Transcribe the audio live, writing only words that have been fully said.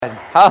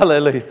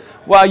Hallelujah.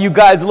 Wow, you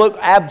guys look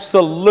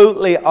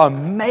absolutely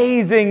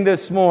amazing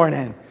this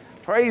morning.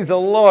 Praise the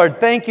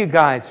Lord. Thank you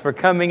guys for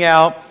coming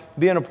out,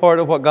 being a part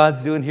of what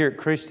God's doing here at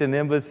Christian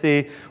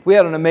Embassy. We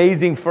had an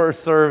amazing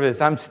first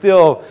service. I'm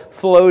still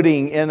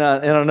floating in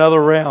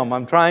another realm.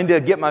 I'm trying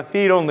to get my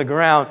feet on the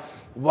ground.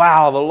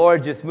 Wow, the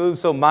Lord just moved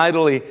so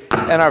mightily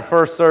in our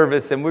first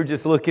service, and we're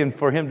just looking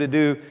for Him to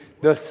do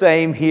the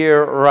same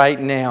here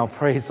right now.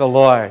 Praise the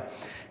Lord.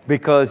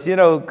 Because,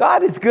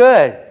 God is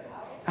good.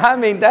 I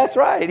mean, that's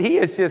right. He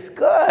is just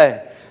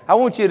good. I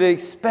want you to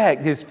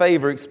expect His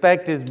favor,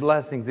 expect His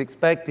blessings,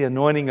 expect the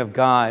anointing of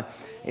God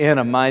in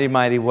a mighty,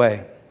 mighty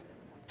way.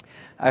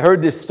 I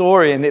heard this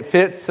story, and it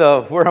fits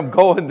where I'm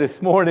going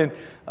this morning.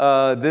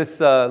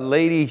 This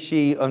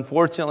lady,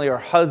 unfortunately, her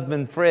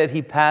husband, Fred,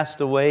 he passed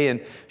away,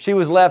 and she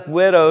was left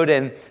widowed,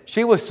 and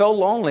she was so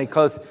lonely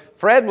because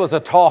Fred was a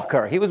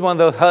talker. He was one of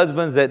those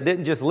husbands that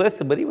didn't just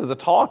listen, but he was a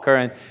talker,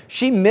 and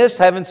she missed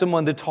having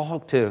someone to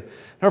talk to.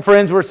 Her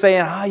friends were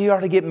saying, you ought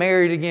to get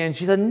married again.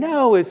 She said,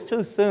 no, it's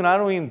too soon. I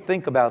don't even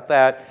think about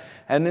that.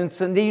 And then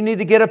said, you need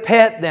to get a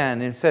pet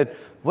then. And said,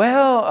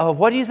 well,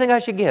 what do you think I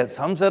should get?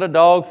 Some said a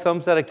dog,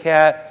 some said a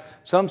cat.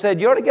 Some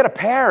said, you ought to get a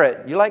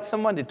parrot. You like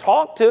someone to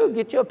talk to?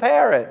 Get you a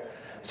parrot.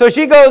 So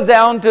she goes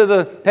down to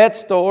the pet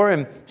store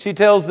and she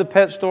tells the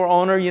pet store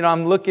owner,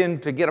 I'm looking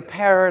to get a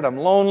parrot. I'm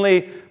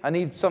lonely. I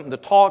need something to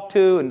talk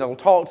to, and they'll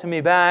talk to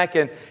me back.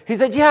 And he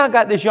said, I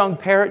got this young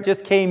parrot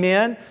just came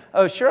in.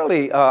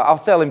 Surely I'll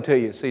sell him to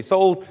you. So he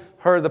sold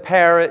her the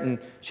parrot, and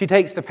she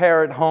takes the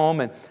parrot home.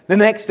 And the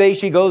next day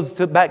she goes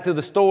back to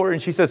the store and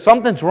she says,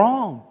 something's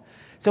wrong.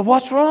 He said,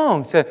 what's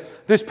wrong? He said,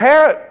 this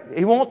parrot,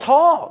 he won't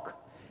talk.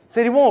 He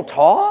said, he won't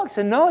talk? He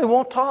said, no, he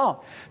won't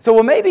talk. So,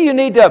 well, maybe you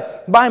need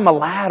to buy him a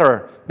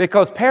ladder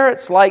because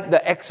parrots like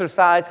the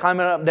exercise,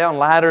 climbing up and down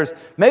ladders.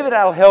 Maybe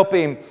that'll help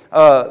him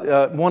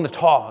want to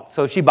talk.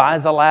 So she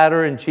buys a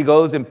ladder and she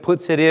goes and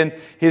puts it in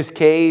his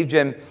cage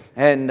and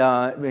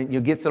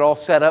gets it all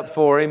set up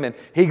for him. And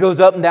he goes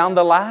up and down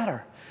the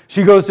ladder.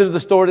 She goes to the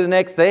store the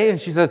next day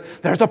and she says,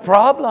 there's a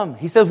problem.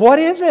 He says, what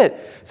is it?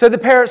 So the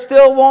parrot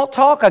still won't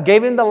talk. I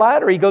gave him the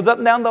ladder. He goes up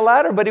and down the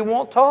ladder, but he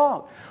won't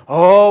talk.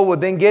 Oh, well,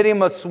 then get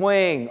him a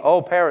swing.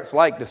 Oh, parrots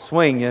like to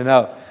swing,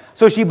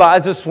 So she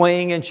buys a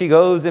swing and she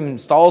goes and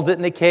installs it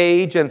in the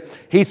cage, and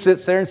he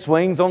sits there and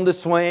swings on the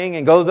swing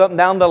and goes up and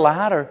down the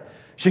ladder.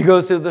 She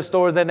goes to the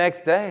store the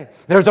next day.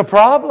 There's a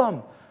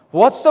problem.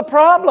 What's the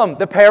problem?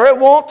 The parrot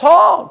won't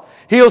talk.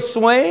 He'll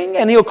swing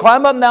and he'll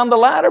climb up and down the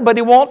ladder, but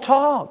he won't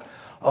talk.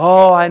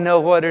 Oh, I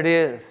know what it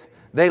is.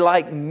 They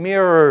like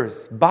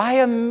mirrors. Buy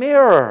a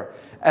mirror,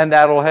 and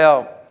that'll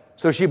help.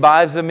 So she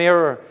buys a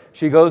mirror.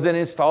 She goes and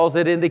installs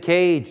it in the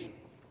cage.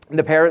 And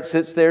the parrot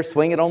sits there,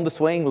 swinging on the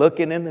swing,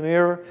 looking in the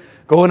mirror,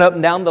 going up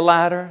and down the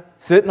ladder,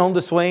 sitting on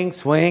the swing,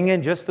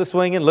 swinging, just the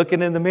swinging,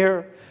 looking in the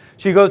mirror.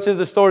 She goes to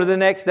the store the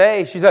next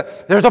day. She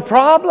said, there's a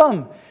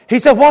problem. He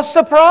said, what's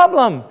the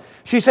problem?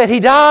 She said, he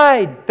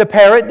died. The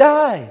parrot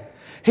died.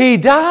 He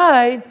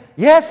died?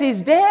 Yes,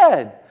 he's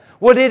dead.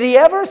 Well, did he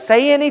ever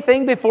say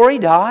anything before he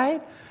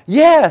died?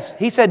 Yes.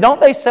 He said,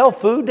 don't they sell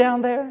food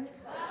down there?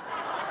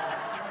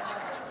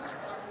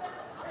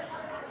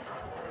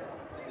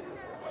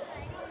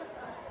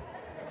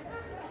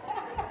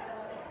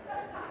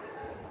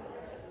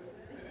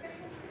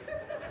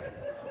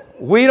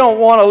 We don't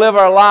want to live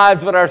our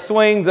lives with our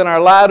swings and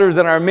our ladders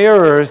and our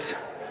mirrors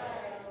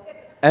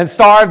and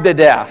starve to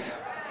death.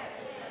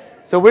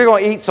 So we're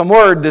going to eat some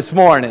word this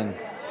morning.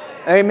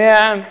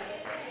 Amen.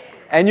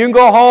 And you can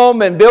go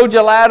home and build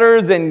your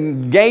ladders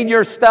and gain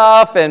your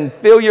stuff and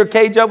fill your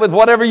cage up with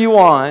whatever you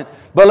want.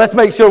 But let's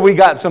make sure we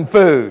got some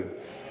food.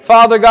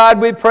 Father God,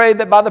 we pray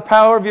that by the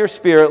power of your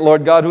Spirit,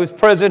 Lord God, who is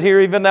present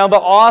here even now, the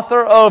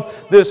author of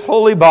this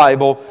Holy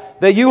Bible,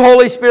 that you,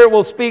 Holy Spirit,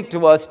 will speak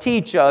to us,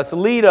 teach us,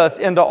 lead us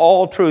into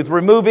all truth.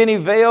 Remove any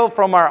veil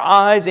from our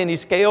eyes, any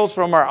scales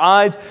from our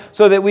eyes,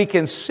 so that we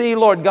can see,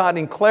 Lord God,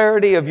 in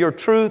clarity of your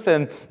truth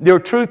and your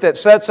truth that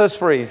sets us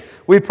free.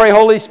 We pray,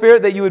 Holy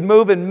Spirit, that you would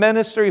move in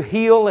ministry,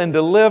 heal and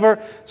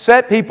deliver,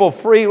 set people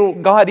free,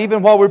 God,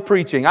 even while we're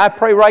preaching. I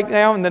pray right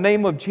now in the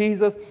name of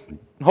Jesus,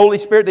 Holy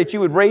Spirit, that you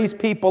would raise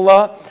people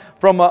up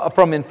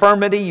from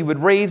infirmity. You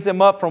would raise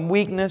them up from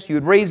weakness. You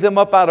would raise them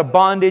up out of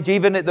bondage,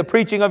 even at the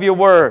preaching of your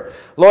word.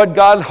 Lord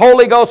God,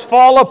 Holy Ghost,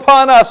 fall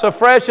upon us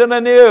afresh and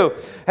anew.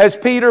 As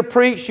Peter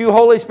preached, you,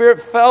 Holy Spirit,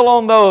 fell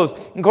on those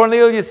in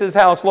Cornelius'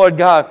 house, Lord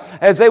God.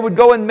 As they would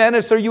go and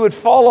minister, you would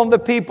fall on the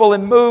people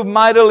and move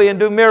mightily and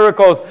do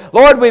miracles.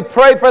 Lord, we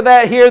pray for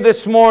that here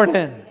this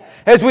morning.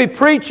 As we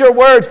preach your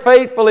words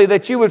faithfully,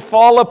 that you would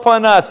fall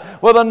upon us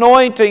with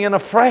anointing and a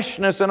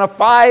freshness and a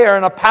fire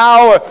and a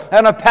power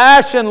and a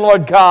passion,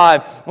 Lord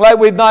God, like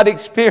we've not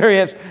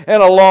experienced in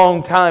a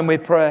long time, we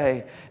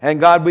pray. And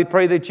God, we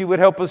pray that you would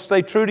help us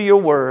stay true to your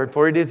word,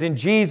 for it is in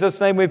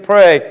Jesus' name we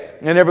pray.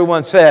 And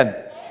everyone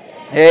said,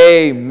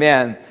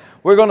 Amen.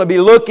 We're going to be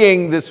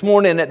looking this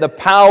morning at the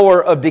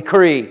power of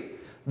decree.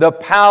 The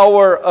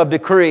power of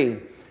decree.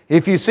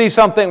 If you see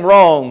something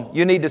wrong,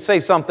 you need to say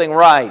something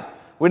right.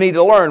 we need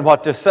to learn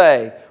what to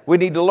say. We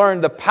need to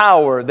learn the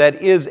power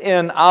that is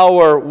in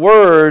our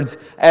words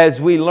as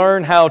we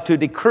learn how to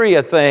decree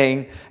a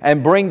thing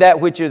and bring that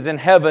which is in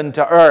heaven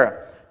to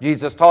earth.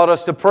 Jesus taught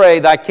us to pray,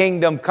 Thy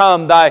kingdom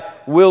come, Thy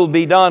will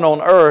be done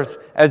on earth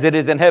as it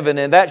is in heaven.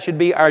 And that should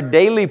be our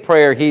daily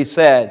prayer, He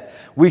said.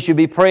 We should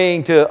be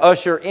praying to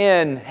usher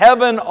in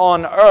heaven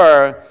on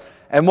earth.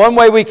 And one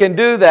way we can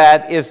do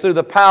that is through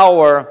the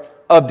power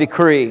of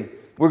decree.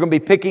 We're going to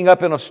be picking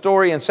up in a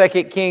story in 2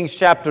 Kings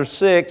chapter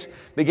 6,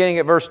 beginning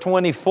at verse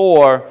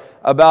 24,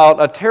 about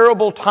a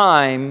terrible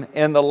time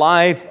in the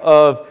life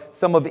of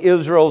some of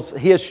Israel's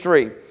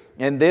history.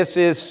 And this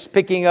is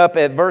picking up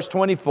at verse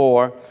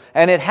 24.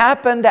 And it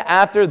happened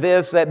after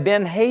this that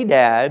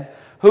Ben-Hadad,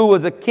 who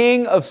was a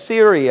king of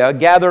Syria,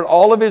 gathered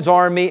all of his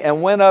army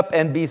and went up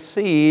and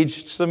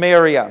besieged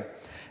Samaria.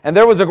 And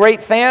there was a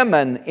great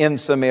famine in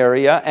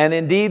Samaria, and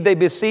indeed they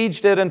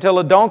besieged it until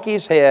a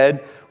donkey's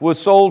head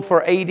was sold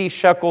for 80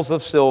 shekels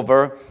of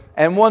silver,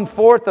 and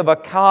 1/4 of a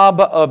cob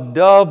of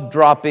dove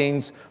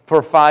droppings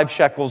for 5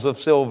 shekels of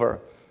silver.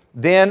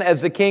 Then,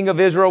 as the king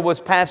of Israel was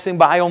passing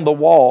by on the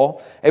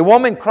wall, a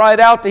woman cried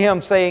out to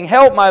him, saying,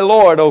 Help my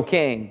lord, O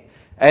king.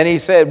 And he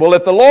said, Well,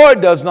 if the Lord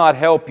does not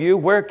help you,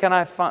 where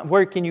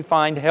can you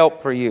find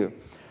help for you?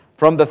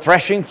 From the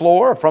threshing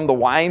floor or from the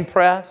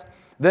winepress?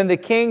 Then the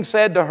king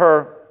said to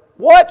her,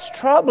 What's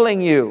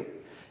troubling you?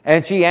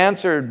 And she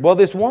answered, Well,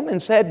 this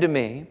woman said to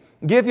me,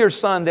 Give your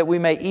son that we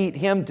may eat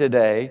him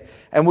today,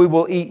 and we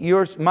will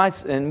eat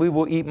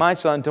my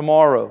son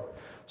tomorrow.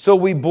 So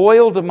we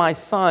boiled my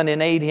son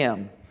and ate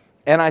him.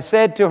 And I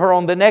said to her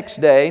on the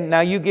next day,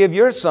 Now you give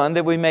your son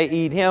that we may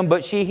eat him.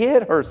 But she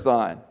hid her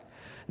son.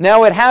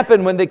 Now it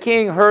happened when the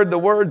king heard the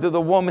words of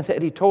the woman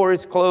that he tore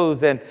his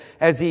clothes. And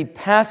as he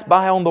passed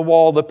by on the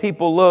wall, the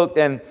people looked.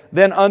 And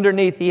then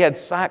underneath he had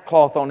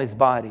sackcloth on his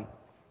body.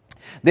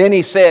 Then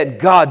he said,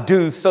 God,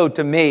 do so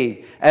to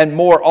me, and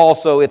more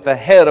also, if the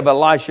head of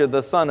Elisha,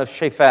 the son of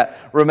Shaphat,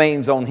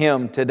 remains on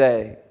him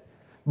today.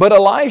 But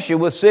Elisha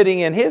was sitting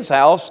in his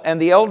house,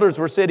 and the elders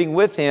were sitting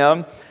with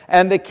him.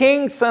 And the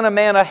king sent a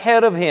man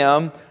ahead of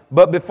him.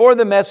 But before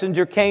the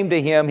messenger came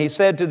to him, he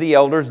said to the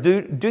elders,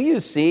 Do you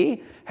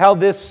see how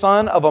this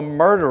son of a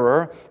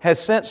murderer has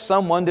sent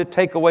someone to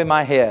take away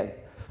my head?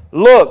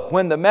 Look,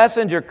 when the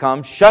messenger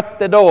comes, shut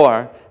the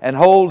door and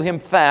hold him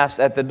fast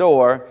at the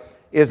door.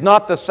 Is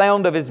not the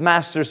sound of his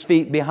master's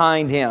feet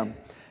behind him?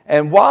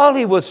 And while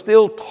he was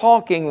still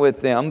talking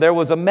with them, there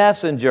was a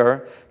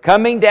messenger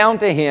coming down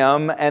to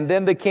him. And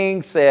then the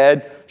king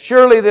said,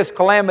 Surely this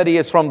calamity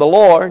is from the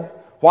Lord.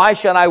 Why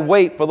should I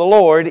wait for the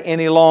Lord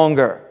any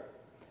longer?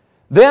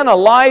 Then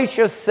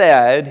Elisha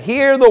said,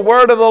 Hear the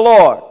word of the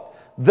Lord.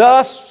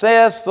 Thus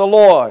says the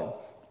Lord,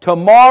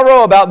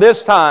 Tomorrow about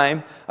this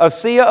time, a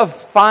seah of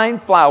fine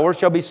flour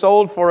shall be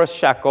sold for a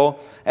shekel,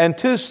 and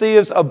 2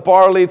 seahs of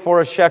barley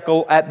for a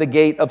shekel at the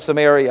gate of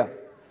Samaria.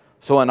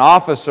 So an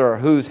officer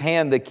whose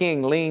hand the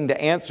king leaned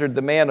answered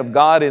the man of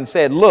God and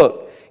said,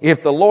 Look,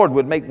 if the Lord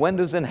would make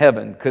windows in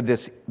heaven, could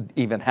this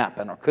even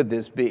happen, or could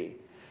this be?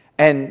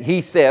 And he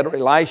said, or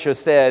Elisha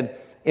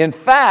said, In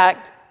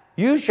fact,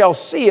 you shall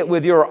see it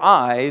with your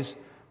eyes,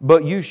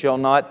 but you shall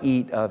not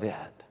eat of it.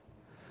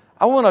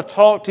 I want to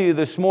talk to you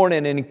this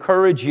morning and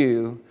encourage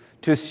you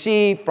to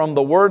see from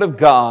the Word of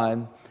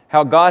God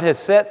how God has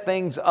set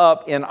things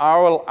up in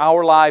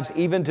our lives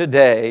even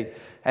today,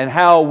 and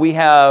how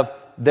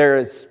there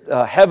is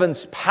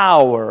heaven's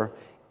power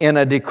in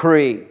a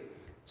decree,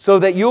 so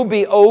that you'll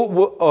be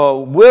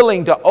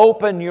willing to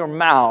open your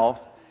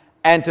mouth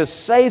and to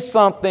say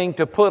something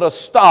to put a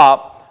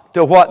stop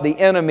to what the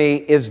enemy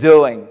is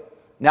doing.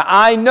 Now,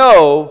 I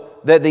know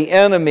that the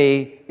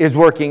enemy is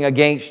working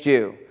against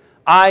you.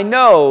 I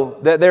know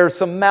that there are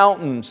some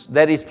mountains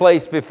that He's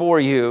placed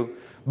before you,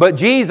 but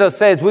Jesus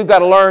says we've got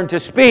to learn to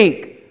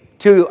speak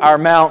to our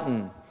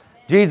mountain.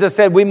 Jesus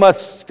said we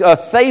must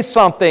say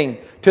something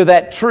to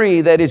that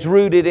tree that is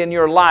rooted in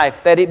your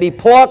life, that it be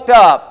plucked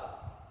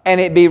up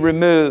and it be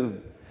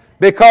removed.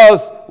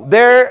 Because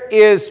there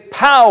is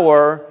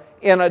power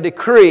in a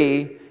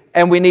decree,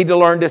 and we need to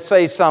learn to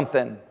say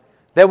something.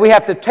 That we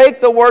have to take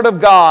the Word of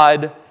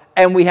God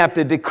and we have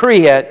to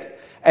decree it.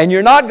 And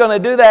you're not going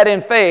to do that in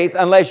faith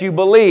unless you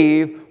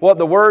believe what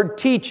the Word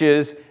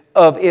teaches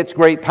of its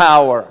great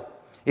power.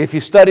 If you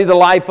study the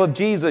life of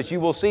Jesus,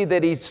 you will see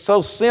that He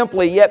so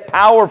simply yet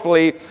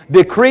powerfully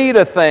decreed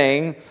a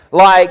thing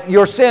like,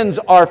 your sins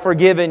are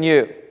forgiven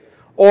you.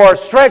 Or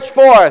stretch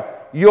forth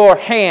your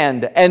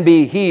hand and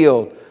be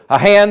healed. A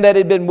hand that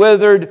had been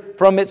withered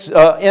from its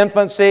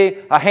infancy,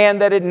 a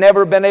hand that had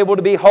never been able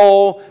to be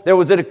whole. There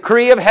was a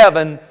decree of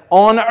heaven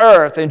on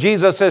earth, and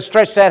Jesus says,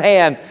 stretch that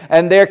hand.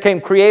 And there came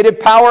creative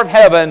power of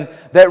heaven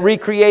that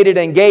recreated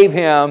and gave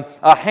him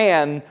a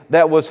hand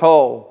that was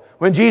whole.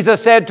 When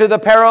Jesus said to the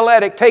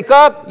paralytic, take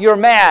up your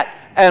mat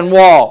and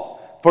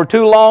walk. For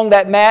too long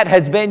that mat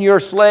has been your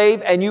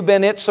slave and you've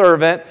been its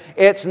servant.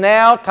 It's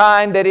now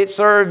time that it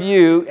serve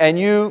you and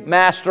you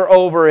master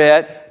over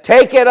it.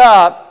 Take it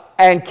up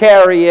and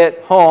carry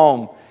it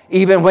home.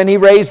 Even when He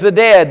raised the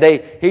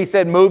dead, He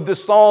said, move the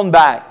stone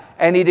back.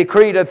 and he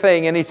decreed a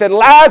thing. And he said,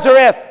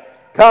 Lazarus,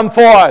 come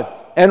forth.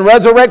 And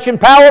resurrection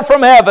power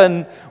from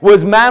heaven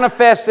was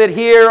manifested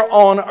here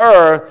on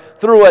earth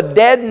through a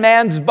dead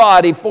man's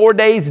body, 4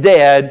 days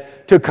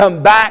dead, to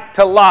come back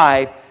to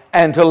life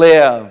and to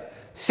live.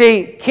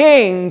 See,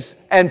 kings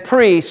and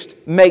priests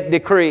make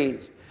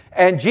decrees.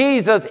 And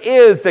Jesus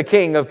is the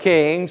King of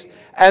Kings.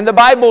 And the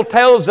Bible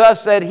tells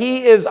us that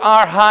He is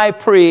our high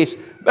priest,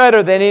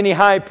 better than any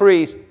high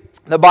priest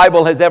the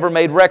Bible has ever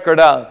made record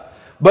of.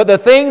 But the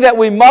thing that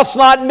we must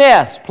not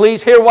miss,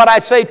 please hear what I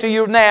say to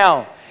you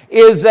now,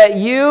 is that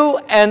you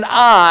and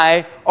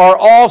I are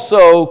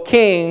also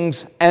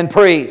kings and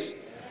priests.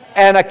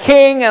 And a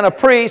king and a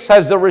priest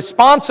has the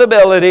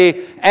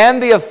responsibility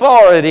and the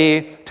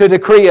authority to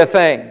decree a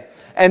thing.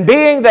 And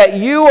being that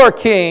you are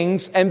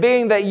kings and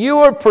being that you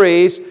are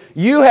priests,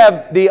 you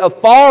have the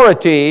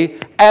authority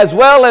as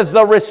well as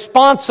the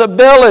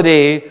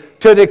responsibility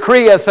to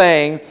decree a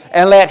thing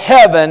and let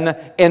heaven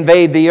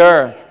invade the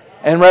earth.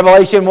 In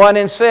Revelation 1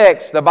 and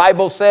 6, the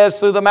Bible says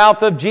through the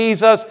mouth of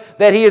Jesus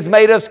that He has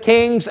made us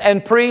kings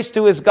and priests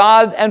to His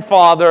God and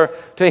Father.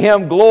 To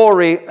Him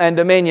glory and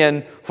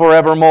dominion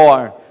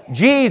forevermore.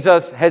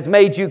 Jesus has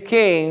made you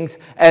kings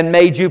and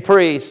made you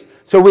priests.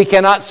 So we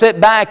cannot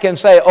sit back and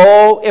say,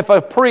 oh, if a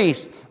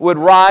priest would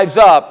rise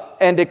up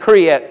and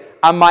decree it,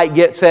 I might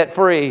get set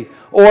free.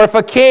 Or if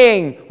a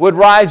king would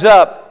rise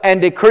up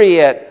and decree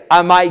it,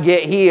 I might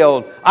get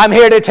healed. I'm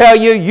here to tell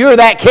you, you're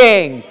that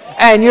king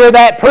and you're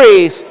that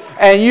priest.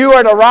 And you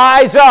are to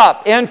rise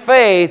up in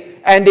faith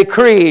and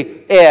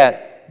decree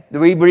it.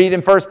 We read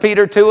in 1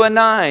 Peter 2 and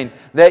 9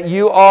 that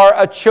you are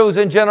a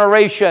chosen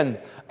generation,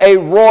 a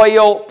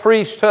royal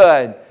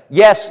priesthood.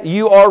 Yes,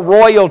 you are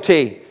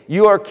royalty.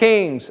 You are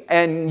kings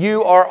and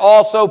you are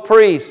also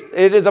priests.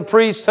 It is a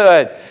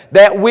priesthood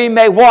that we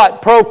may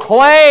what?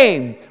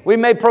 Proclaim. We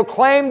may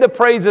proclaim the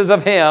praises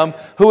of Him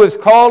who has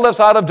called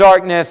us out of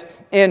darkness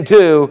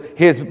into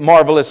His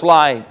marvelous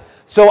light.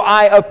 So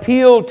I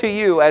appeal to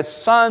you as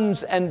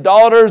sons and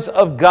daughters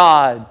of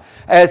God,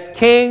 as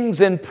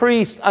kings and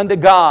priests unto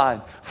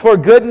God. For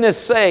goodness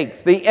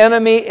sakes, the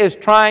enemy is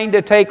trying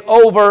to take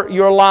over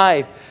your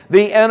life.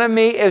 The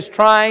enemy is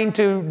trying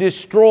to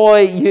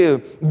destroy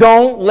you.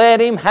 Don't let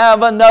him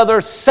have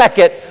another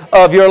second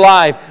of your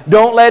life.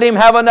 Don't let him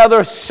have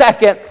another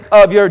second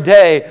of your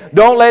day.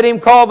 Don't let him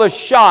call the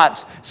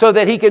shots so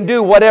that he can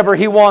do whatever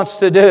he wants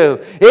to do.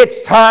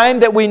 It's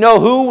time that we know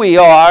who we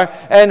are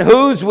and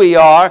whose we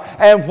are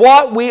and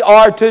what we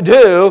are to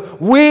do.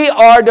 We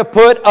are to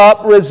put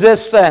up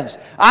resistance.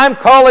 I'm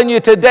calling you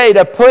today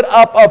to put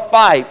up a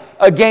fight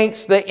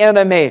against the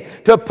enemy,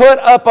 to put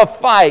up a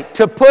fight,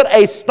 to put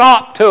a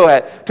stop to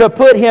it, to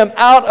put him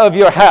out of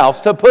your house,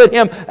 to put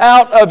him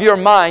out of your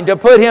mind, to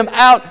put him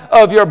out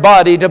of your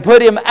body, to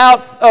put him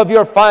out of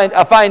your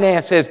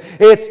finances.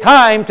 It's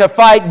time to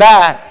fight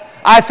back.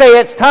 I say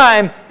it's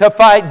time to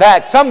fight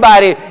back.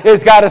 Somebody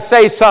has got to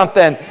say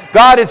something.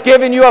 God has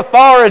given you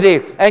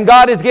authority and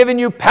God has given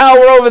you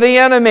power over the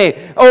enemy.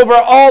 Over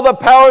all the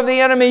power of the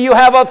enemy, you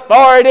have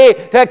authority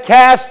to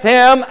cast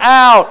him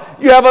out.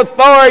 You have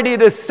authority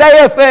to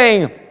say a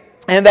thing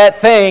and that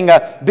thing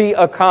be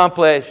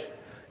accomplished.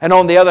 And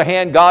on the other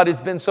hand, God has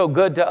been so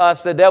good to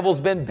us. The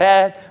devil's been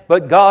bad,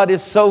 but God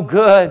is so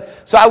good.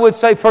 So I would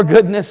say, for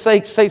goodness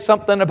sake, say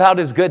something about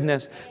His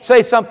goodness.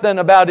 Say something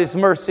about His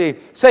mercy.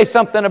 Say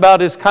something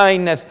about His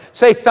kindness.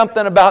 Say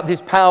something about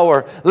His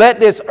power. Let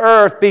this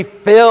earth be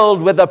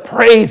filled with the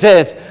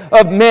praises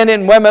of men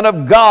and women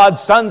of God,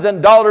 sons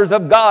and daughters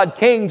of God,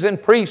 kings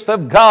and priests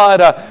of God,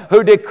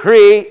 who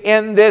decree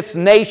in this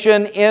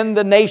nation, in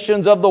the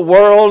nations of the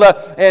world,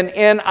 and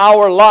in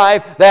our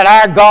life, that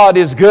our God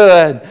is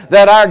good,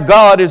 that our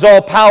God is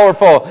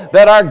all-powerful,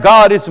 that our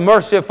God is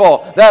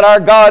merciful, that our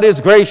God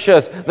is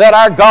gracious, that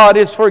our God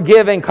is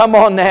forgiving. Come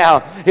on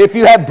now. If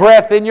you have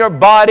breath in your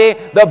body,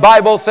 the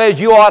Bible says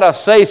you ought to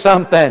say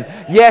something.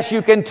 Yes,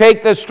 you can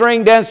take the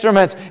stringed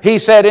instruments, He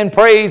said, and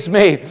praise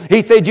me.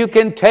 He said you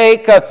can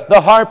take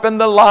the harp and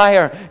the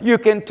lyre. You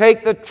can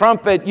take the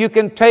trumpet. You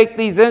can take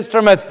these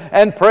instruments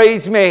and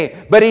praise me.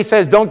 But He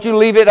says, don't you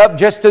leave it up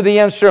just to the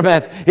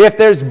instruments. If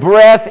there's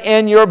breath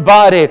in your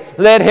body,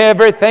 let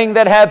everything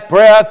that hath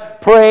breath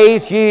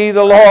praise ye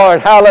the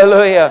Lord.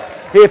 Hallelujah.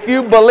 If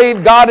you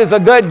believe God is a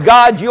good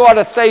God, you ought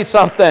to say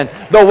something.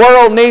 The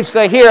world needs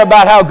to hear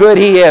about how good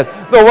He is.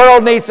 The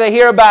world needs to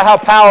hear about how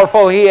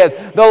powerful He is.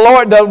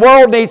 The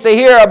world needs to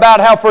hear about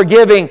how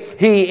forgiving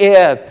He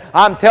is.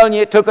 I'm telling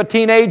you, it took a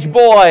teenage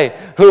boy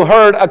who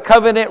heard a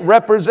covenant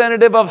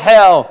representative of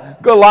hell,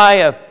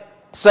 Goliath,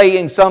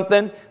 saying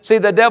something. See,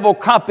 the devil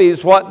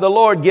copies what the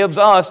Lord gives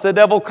us. The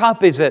devil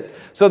copies it.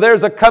 So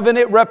there's a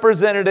covenant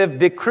representative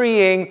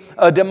decreeing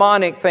a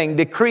demonic thing,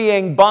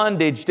 decreeing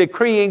bondage,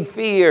 decreeing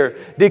fear,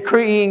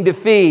 decreeing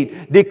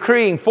defeat,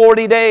 decreeing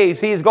 40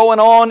 days. He's going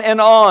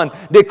on,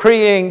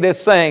 decreeing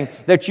this thing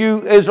that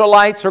you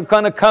Israelites are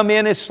going to come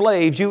in as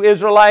slaves. You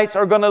Israelites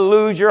are going to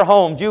lose your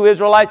homes. You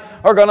Israelites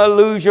are going to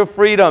lose your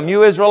freedom.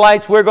 You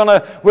Israelites, we're going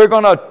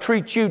to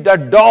treat you, the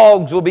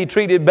dogs will be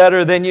treated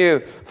better than you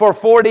for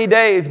 40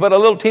 days. But a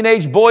little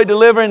teenage boy boy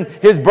delivering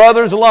his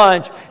brother's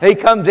lunch. He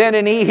comes in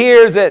and he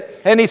hears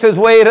it. And he says,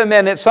 wait a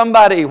minute,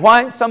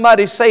 why ain't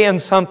somebody saying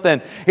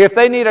something? If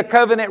they need a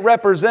covenant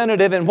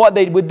representative, and what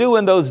they would do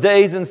in those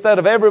days, instead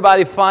of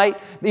everybody fight,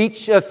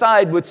 each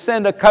side would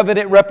send a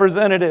covenant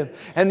representative.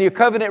 And your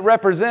covenant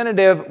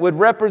representative would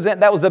represent,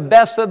 that was the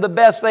best of the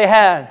best they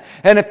had.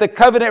 And if the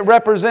covenant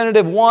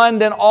representative won,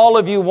 then all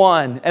of you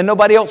won. And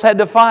nobody else had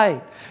to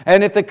fight.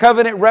 And if the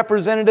covenant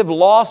representative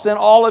lost, then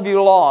all of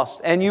you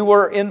lost. And you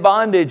were in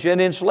bondage and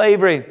in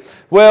slavery.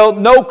 Well,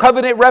 no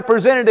covenant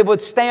representative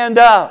would stand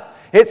up.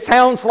 It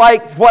sounds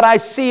like what I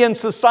see in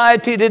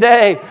society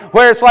today,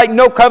 where it's like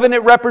no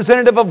covenant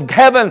representative of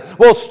heaven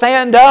will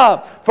stand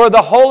up for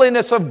the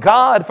holiness of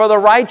God, for the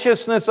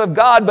righteousness of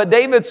God. But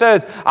David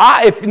says,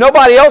 if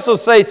nobody else will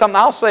say something,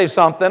 I'll say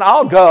something,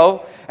 I'll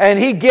go. And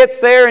he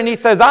gets there and he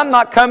says, I'm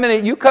not coming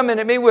at you coming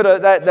at me with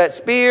that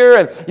spear,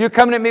 and you're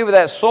coming at me with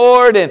that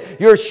sword and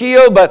your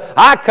shield, but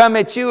I come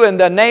at you in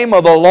the name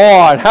of the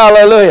Lord.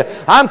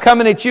 Hallelujah. I'm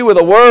coming at you with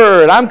a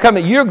word.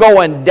 You're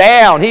going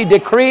down. He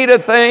decreed a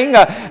thing,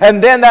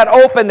 and then that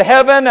opened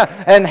heaven,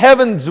 and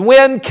heaven's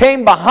wind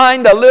came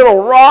behind a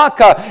little rock,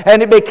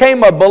 and it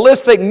became a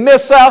ballistic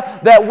missile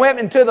that went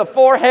into the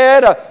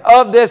forehead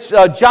of this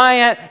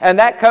giant, and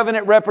that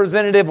covenant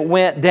representative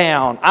went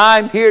down.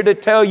 I'm here to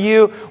tell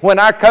you, when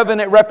our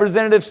covenant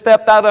representative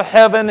stepped out of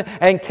heaven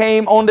and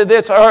came onto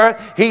this earth,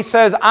 he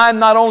says, I'm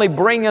not only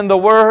bringing the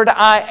Word,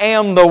 I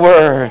am the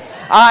Word.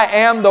 I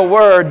am the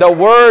Word. The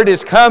Word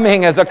is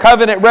coming as a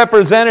covenant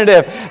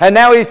representative. And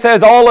now he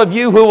says, all of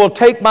you who will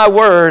take my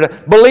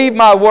Word, believe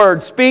my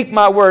Word, speak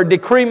my Word,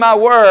 decree my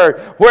Word.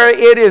 Where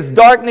it is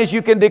darkness,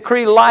 you can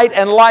decree light,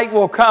 and light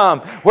will come.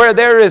 Where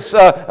there is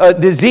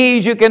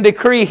disease, you can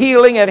decree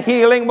healing, and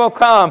healing will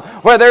come.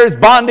 Where there is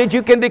bondage,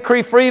 you can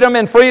decree freedom,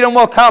 and freedom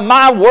will come.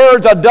 My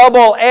Word's a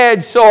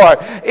double-edged sword.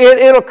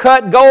 It'll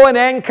cut going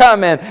and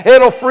coming.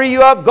 It'll free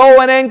you up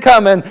going and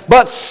coming.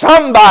 But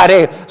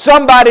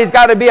somebody's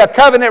got to be a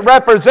covenant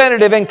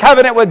representative in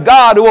covenant with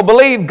God, who will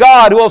believe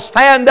God, who will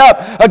stand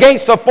up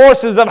against the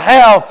forces of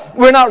hell.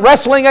 We're not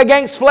wrestling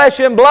against flesh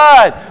and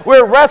blood.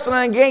 We're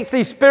wrestling against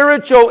these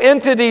spiritual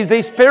entities,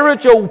 these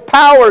spiritual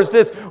powers,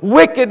 this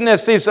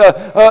wickedness, these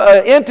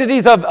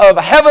entities of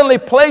heavenly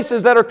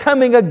places that are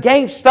coming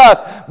against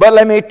us. But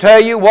let me tell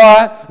you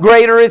what,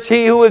 greater is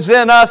He who is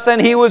in us than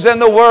he who is in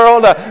the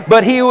world.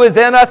 But He who is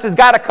in us has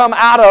got to come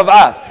out of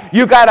us.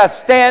 You got to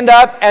stand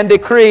up and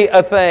decree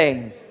a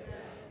thing.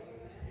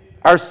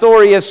 Our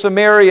story is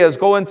Samaria is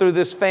going through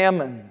this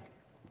famine.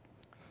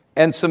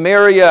 And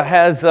Samaria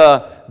has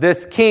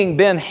this king,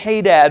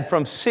 Ben-Hadad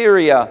from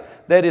Syria,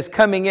 that is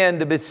coming in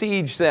to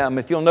besiege them.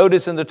 If you'll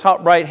notice in the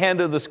top right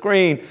hand of the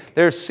screen,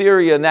 there's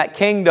Syria and that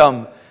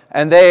kingdom.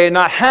 And they're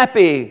not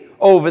happy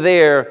over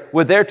there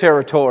with their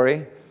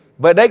territory.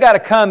 But they got to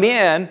come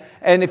in.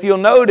 And if you'll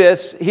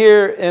notice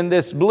here in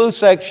this blue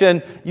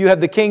section, you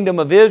have the kingdom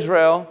of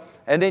Israel.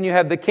 And then you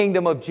have the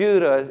kingdom of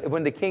Judah.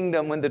 When the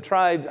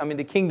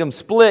kingdom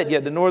split, you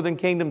had the northern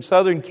kingdom,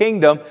 southern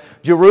kingdom.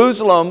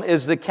 Jerusalem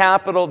is the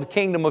capital of the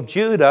kingdom of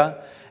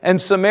Judah. And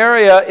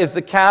Samaria is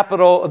the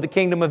capital of the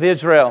kingdom of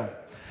Israel.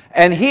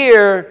 And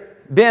here,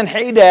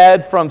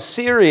 Ben-Hadad from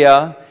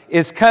Syria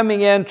is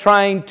coming in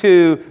trying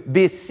to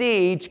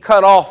besiege,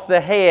 cut off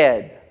the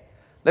head.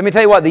 Let me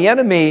tell you what, the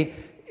enemy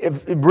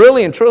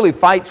really and truly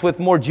fights with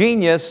more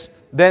genius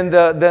than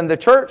the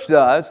church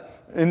does.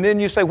 And then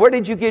you say, where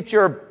did you get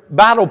your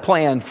battle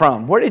plan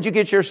from? Where did you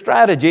get your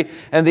strategy?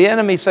 And the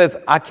enemy says,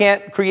 I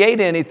can't create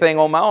anything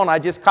on my own. I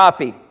just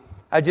copy.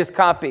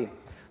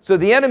 So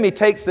the enemy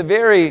takes the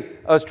very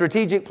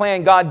strategic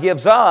plan God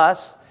gives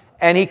us,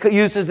 and he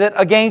uses it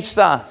against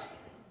us.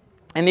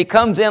 And he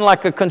comes in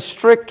like a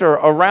constrictor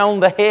around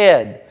the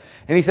head.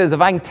 And he says,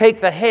 if I can take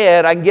the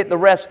head, I can get the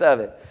rest of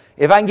it.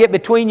 If I can get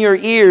between your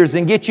ears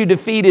and get you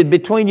defeated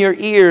between your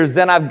ears,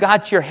 then I've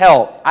got your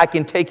health. I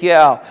can take you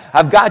out.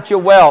 I've got your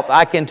wealth.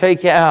 I can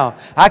take you out.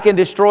 I can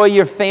destroy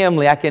your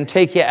family. I can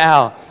take you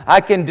out.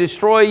 I can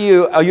destroy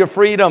your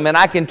freedom, and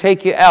I can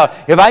take you out.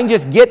 If I can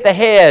just get the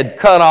head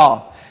cut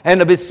off. And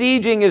the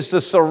besieging is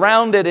to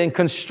surround it and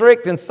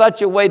constrict in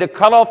such a way to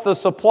cut off the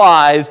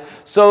supplies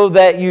so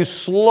that you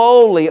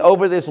slowly,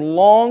 over this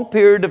long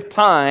period of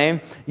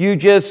time, you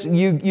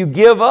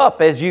give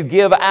up as you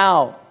give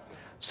out.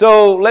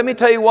 So let me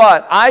tell you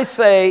what, I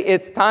say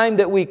it's time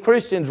that we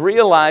Christians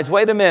realize,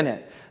 wait a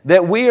minute,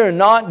 that we are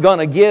not going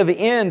to give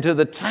in to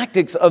the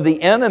tactics of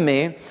the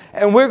enemy,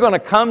 and we're going to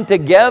come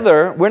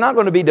together. We're not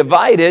going to be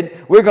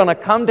divided. We're going to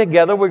come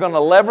together. We're going to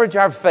leverage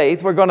our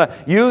faith. We're going to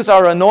use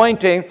our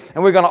anointing,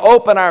 and we're going to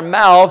open our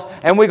mouths,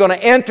 and we're going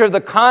to enter the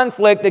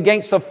conflict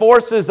against the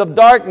forces of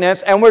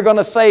darkness, and we're going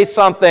to say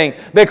something,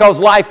 because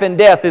life and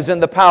death is in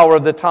the power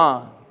of the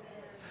tongue.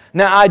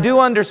 Now, I do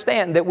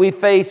understand that we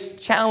face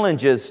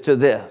challenges to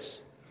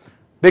this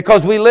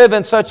because we live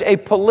in such a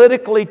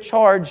politically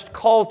charged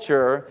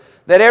culture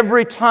that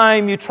every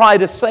time you try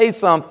to say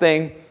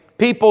something,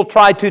 people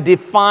try to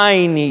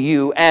define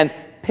you and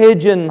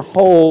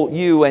pigeonhole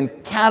you and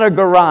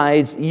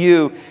categorize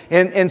you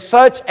in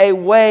such a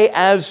way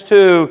as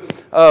to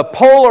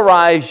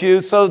polarize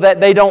you so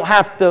that they don't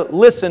have to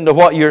listen to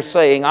what you're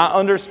saying. I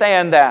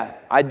understand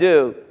that. I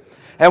do.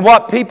 And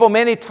what people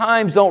many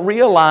times don't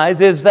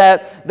realize is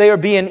that they are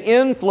being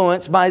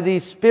influenced by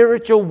these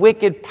spiritual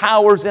wicked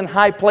powers in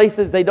high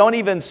places. They don't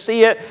even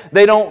see it.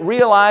 They don't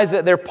realize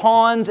that they're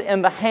pawns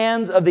in the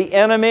hands of the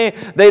enemy.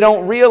 They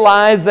don't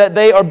realize that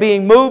they are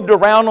being moved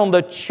around on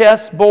the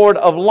chessboard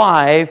of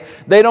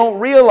life. They don't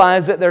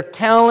realize that their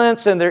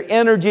talents and their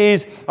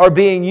energies are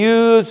being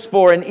used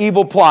for an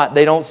evil plot.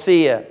 They don't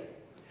see it.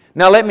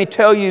 Now let me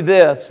tell you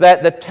this,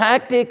 that the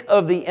tactic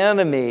of the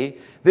enemy,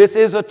 this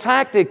is a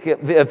tactic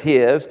of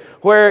his,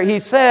 where he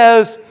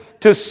says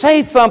to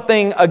say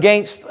something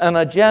against an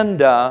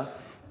agenda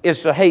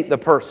is to hate the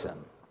person.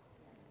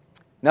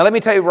 Now let me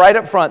tell you right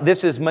up front,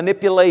 this is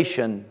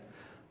manipulation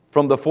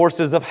from the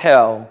forces of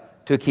hell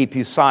to keep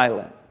you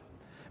silent.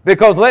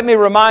 Because let me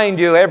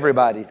remind you,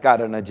 everybody's got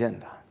an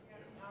agenda.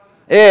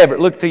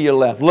 Look to your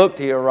left, look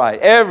to your right.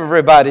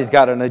 Everybody's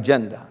got an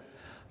agenda.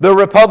 The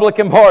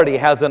Republican Party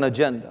has an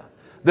agenda.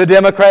 The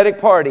Democratic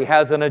Party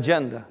has an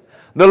agenda.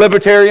 The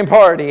Libertarian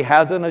Party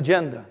has an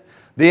agenda.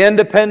 The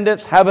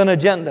Independents have an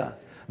agenda.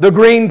 The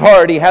Green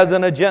Party has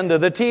an agenda.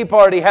 The Tea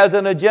Party has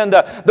an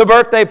agenda. The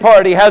Birthday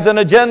Party has an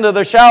agenda.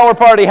 The Shower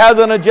Party has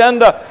an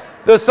agenda.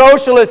 The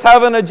Socialists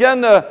have an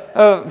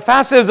agenda.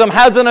 Fascism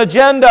has an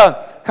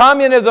agenda.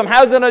 Communism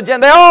has an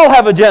agenda. They all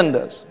have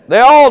agendas. They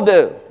all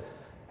do.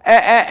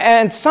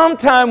 And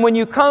sometime when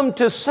you come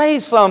to say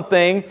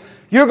something,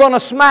 you're going to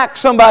smack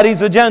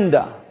somebody's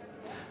agenda.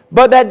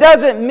 But that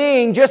doesn't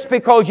mean just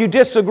because you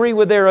disagree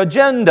with their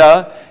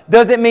agenda,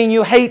 doesn't mean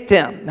you hate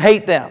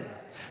them.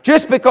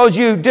 Just because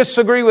you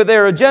disagree with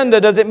their agenda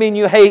doesn't mean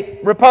you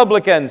hate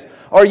Republicans,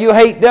 or you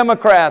hate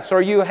Democrats,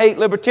 or you hate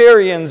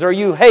Libertarians, or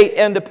you hate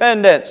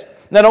Independents.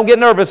 Now don't get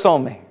nervous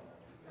on me.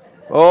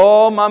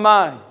 Oh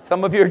my.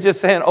 Some of you are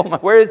just saying, oh my,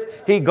 where is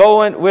he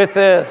going with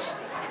this?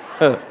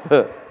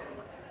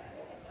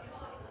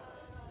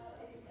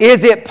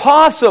 Is it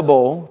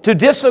possible to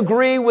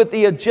disagree with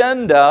the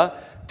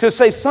agenda, to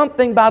say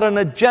something about an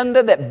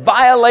agenda that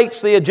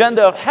violates the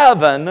agenda of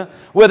heaven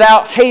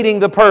without hating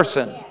the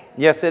person?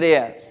 Yes, it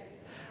is.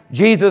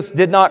 Jesus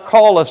did not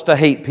call us to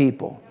hate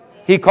people.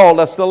 He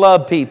called us to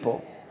love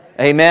people.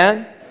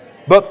 Amen?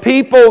 But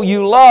people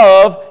you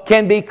love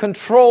can be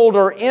controlled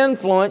or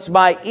influenced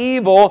by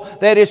evil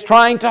that is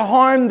trying to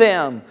harm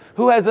them,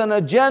 who has an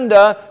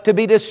agenda to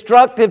be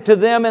destructive to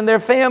them and their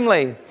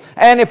family.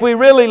 And if we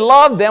really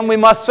love them, we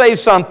must say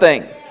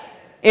something.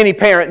 Any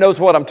parent knows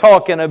what I'm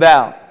talking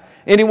about.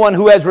 Anyone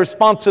who has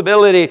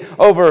responsibility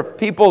over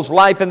people's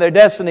life and their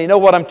destiny know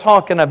what I'm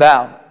talking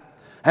about.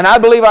 And I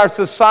believe our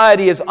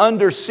society is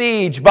under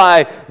siege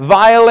by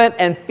violent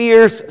and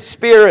fierce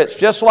spirits,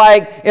 just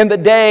like in the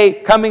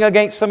day coming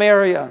against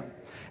Samaria.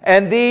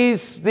 And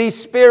these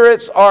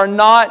spirits are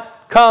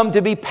not come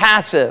to be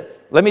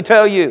passive. Let me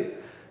tell you,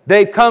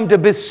 they come to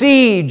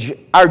besiege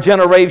our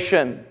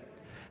generation.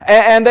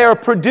 And they are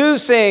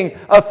producing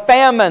a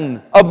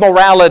famine of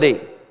morality.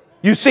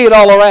 You see it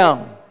all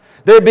around.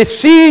 They're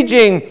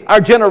besieging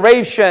our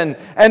generation,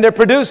 and they're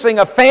producing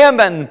a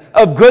famine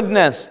of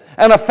goodness,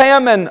 and a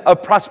famine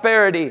of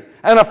prosperity,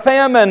 and a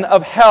famine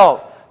of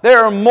health.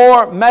 There are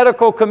more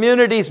medical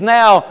communities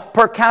now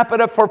per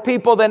capita for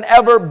people than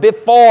ever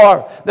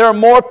before. There are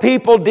more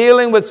people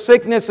dealing with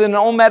sickness and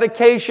on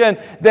medication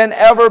than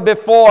ever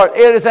before.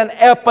 It is an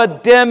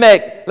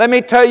epidemic. Let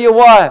me tell you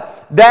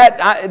what.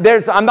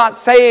 I'm not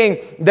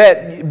saying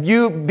that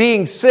you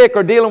being sick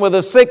or dealing with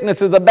a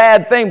sickness is a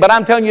bad thing, but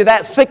I'm telling you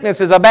that sickness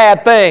is a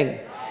bad thing.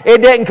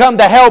 It didn't come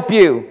to help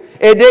you.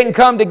 It didn't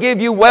come to give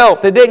you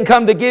wealth. It didn't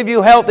come to give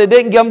you health. It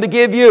didn't come to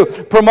give you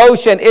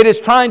promotion. It is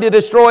trying to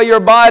destroy your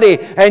body,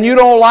 and you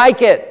don't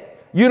like it.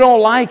 You don't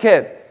like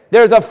it.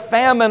 There's a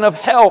famine of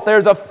health.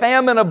 There's a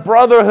famine of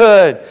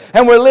brotherhood.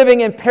 And we're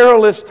living in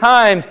perilous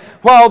times,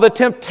 while the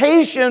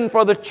temptation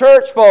for the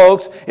church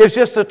folks is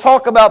just to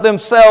talk about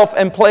themselves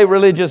and play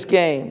religious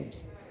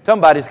games.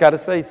 Somebody's got to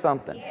say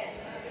something.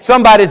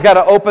 Somebody's got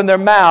to open their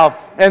mouth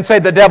and say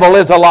the devil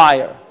is a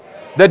liar.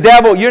 The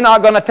devil, you're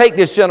not going to take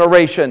this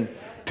generation.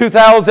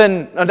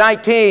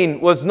 2019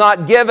 was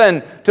not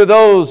given to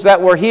those that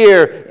were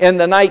here in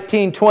the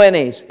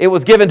 1920s. It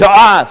was given to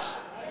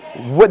us.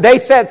 They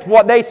said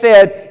what they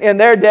said in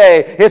their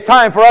day. It's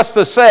time for us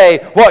to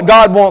say what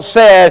God wants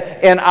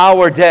said in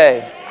our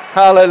day.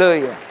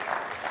 Hallelujah.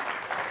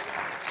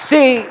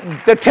 See,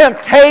 the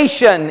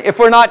temptation, if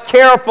we're not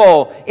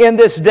careful in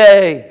this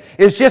day,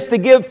 is just to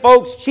give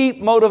folks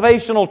cheap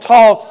motivational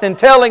talks and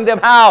telling them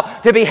how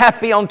to be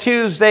happy on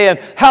Tuesday and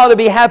how to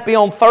be happy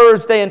on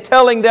Thursday, and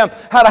telling them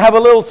how to have a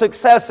little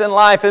success in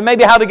life and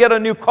maybe how to get a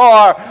new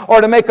car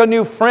or to make a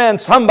new friend.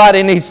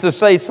 Somebody needs to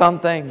say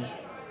something.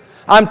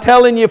 I'm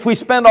telling you, if we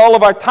spend all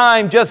of our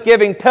time just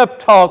giving pep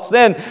talks,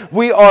 then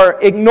we are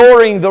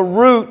ignoring the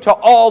root to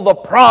all the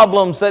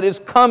problems that is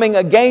coming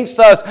against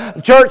us.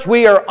 Church,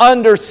 we are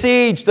under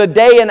siege. The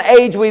day and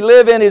age we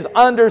live in is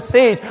under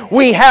siege.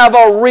 We have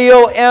a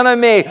real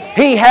enemy.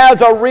 He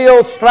has a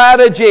real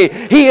strategy.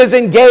 He is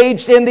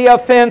engaged in the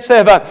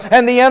offensive,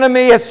 and the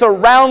enemy has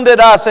surrounded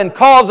us and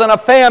causing a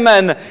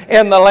famine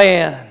in the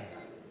land.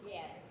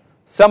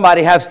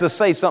 Somebody has to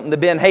say something to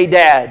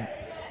Ben-Hadad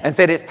and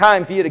said, it's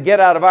time for you to get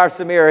out of our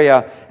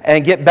Samaria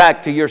and get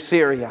back to your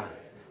Syria.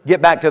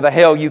 Get back to the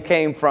hell you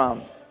came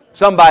from.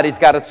 Somebody's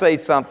got to say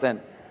something.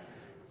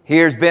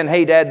 Here's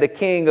Ben-Hadad, the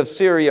king of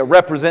Syria,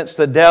 represents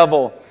the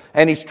devil,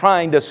 and he's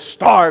trying to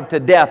starve to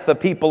death the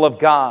people of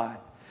God.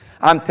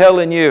 I'm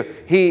telling you,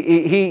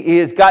 he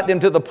has gotten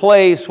to the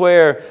place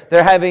where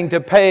they're having to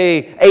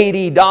pay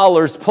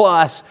 $80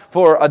 plus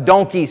for a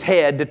donkey's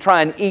head to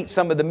try and eat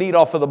some of the meat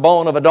off of the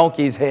bone of a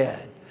donkey's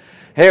head.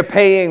 They're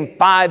paying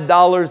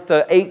 $5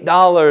 to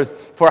 $8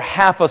 for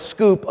half a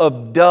scoop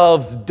of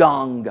dove's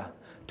dung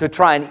to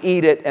try and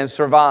eat it and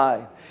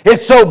survive.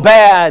 It's so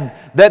bad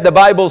that the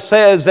Bible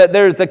says that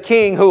there's the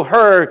king who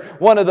heard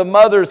one of the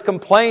mothers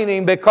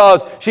complaining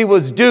because she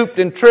was duped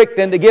and tricked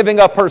into giving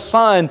up her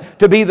son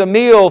to be the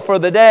meal for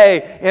the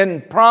day,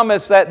 and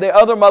promised that the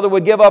other mother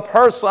would give up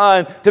her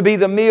son to be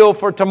the meal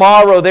for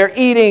tomorrow. They're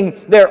eating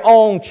their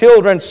own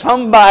children.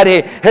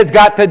 Somebody has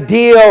got to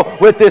deal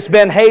with this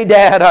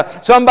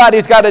Ben-Hadad.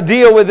 Somebody's got to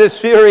deal with this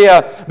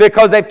Syria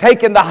because they've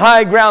taken the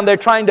high ground. They're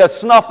trying to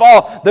snuff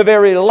off the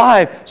very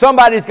life.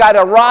 Somebody's got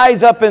to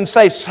rise up and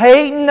say,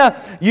 Satan,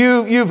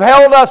 you've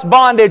held us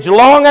bondage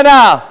long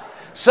enough.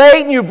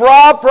 Satan, you've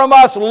robbed from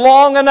us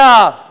long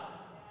enough.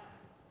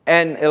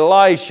 And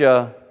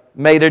Elisha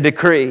made a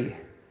decree.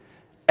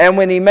 And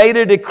when he made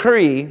a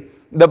decree,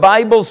 the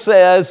Bible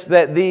says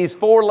that these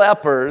 4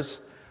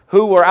 lepers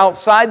who were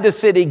outside the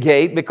city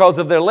gate because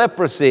of their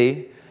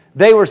leprosy,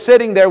 they were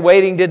sitting there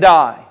waiting to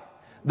die.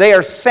 They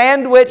are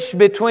sandwiched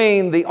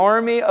between the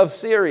army of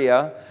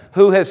Syria,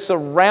 who has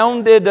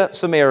surrounded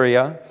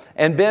Samaria,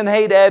 and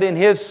Ben-Hadad and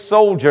his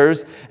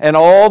soldiers and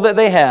all that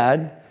they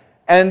had.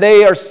 And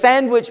they are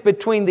sandwiched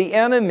between the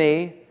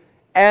enemy,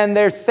 and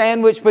they're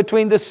sandwiched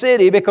between the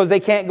city because they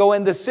can't go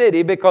in the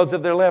city because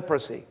of their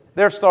leprosy.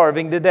 They're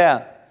starving to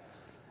death.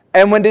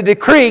 And when the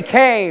decree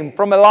came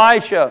from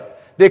Elisha,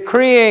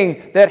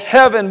 decreeing that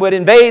heaven would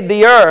invade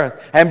the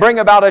earth and bring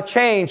about a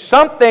change,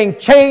 something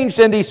changed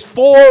in these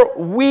 4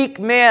 weak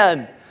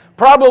men.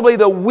 Probably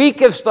the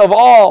weakest of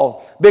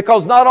all,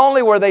 because not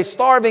only were they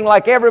starving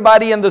like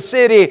everybody in the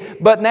city,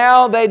 but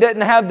now they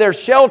didn't have their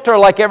shelter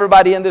like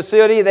everybody in the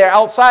city. They're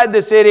outside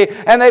the city,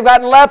 and they've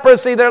got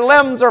leprosy. Their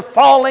limbs are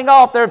falling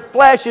off. Their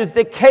flesh is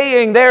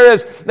decaying. There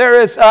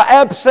is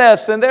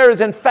abscess, and there is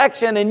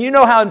infection. And you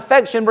know how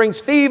infection brings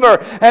fever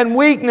and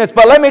weakness.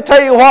 But let me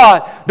tell you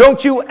what,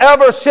 don't you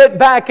ever sit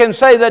back and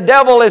say the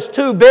devil is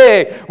too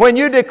big. When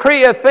you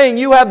decree a thing,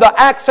 you have the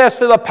access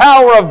to the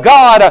power of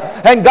God.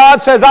 And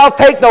God says, I'll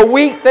take the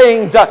weak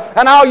things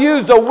and I'll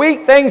use the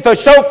weak things to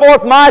show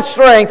forth my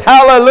strength.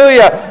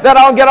 Hallelujah. That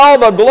I'll get all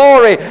the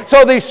glory.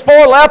 So these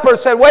 4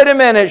 lepers said, wait a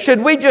minute, should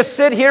we just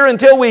sit here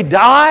until we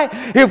die?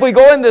 If we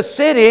go in the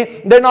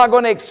city, they're not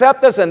going to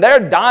accept us, and they're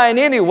dying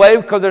anyway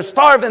because they're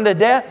starving to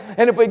death.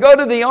 And if we go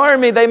to the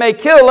army, they may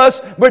kill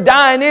us. We're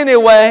dying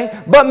anyway.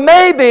 But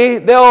maybe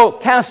they'll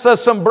cast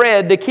us some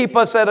bread to keep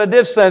us at a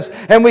distance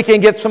and we can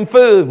get some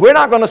food. We're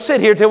not going to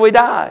sit here till we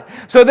die.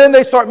 So then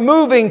they start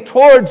moving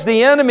towards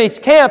the enemy's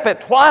camp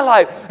at twilight.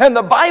 And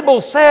the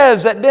Bible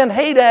says that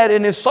Ben-Hadad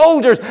and his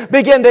soldiers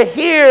began to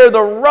hear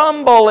the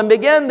rumble and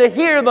began to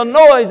hear the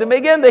noise and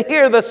began to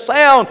hear the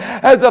sound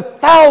as of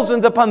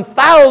thousands upon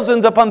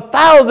thousands upon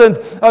thousands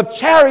of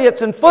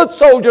chariots and foot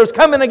soldiers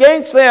coming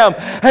against them.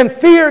 And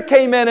fear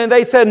came in, and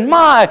they said,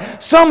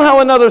 somehow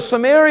or another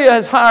Samaria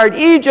has hired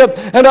Egypt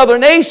and other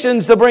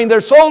nations to bring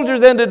their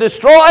soldiers in to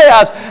destroy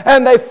us.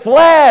 And they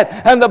fled.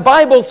 And the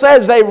Bible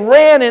says they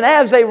ran, and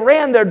as they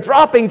ran, they're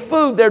dropping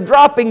food, they're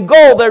dropping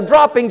gold, they're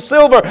dropping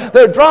silver,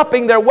 they're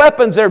dropping their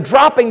weapons, they're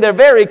dropping their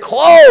very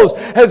clothes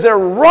as they're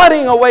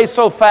running away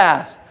so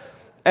fast.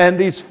 And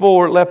these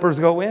 4 lepers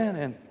go in,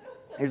 and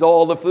here's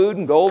all the food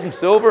and gold and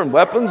silver and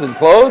weapons and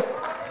clothes.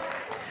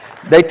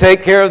 They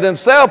take care of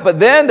themselves, but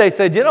then they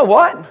said, you know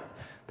what?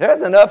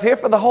 There's enough here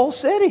for the whole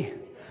city.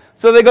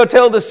 So they go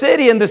tell the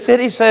city, and the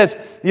city says,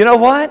 you know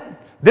what?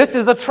 This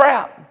is a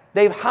trap.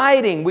 They're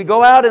hiding. We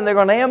go out and they're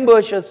going to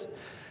ambush us.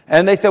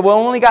 And they said, well,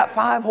 we only got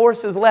 5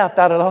 horses left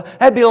out of the whole.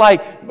 That'd be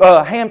like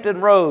Hampton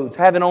Roads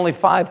having only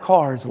 5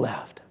 cars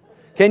left.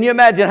 Can you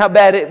imagine how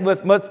bad it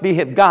must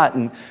have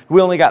gotten?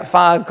 We only got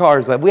 5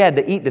 cars left. We had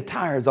to eat the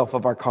tires off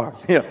of our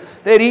cars.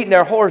 They'd eaten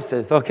their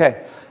horses.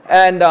 Okay.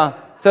 And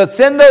so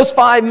send those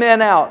 5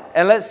 men out,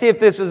 and let's see if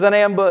this is an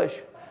ambush.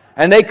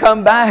 And they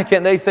come back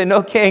and they say,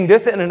 no, king,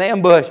 this isn't an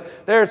ambush.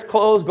 There's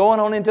clothes going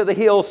on into the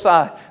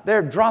hillside.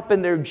 They're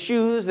dropping their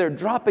shoes. They're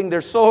dropping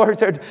their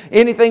swords.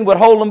 Anything would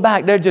hold them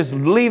back. They're just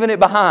leaving it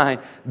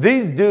behind.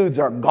 These dudes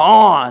are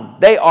gone.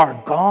 They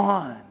are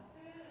gone.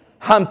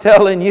 I'm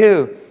telling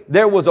you,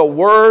 there was a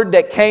word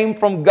that came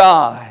from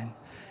God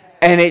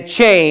and it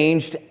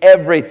changed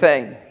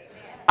everything.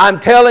 I'm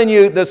telling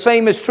you, the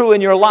same is true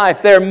in your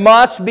life. There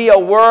must be a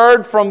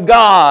word from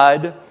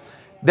God.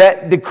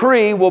 That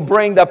decree will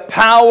bring the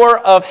power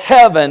of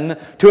heaven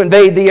to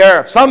invade the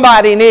earth.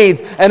 Somebody needs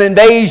an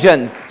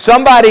invasion.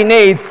 Somebody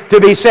needs to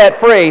be set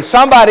free.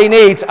 Somebody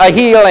needs a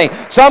healing.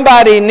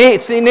 Somebody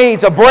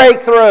needs a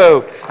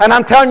breakthrough. And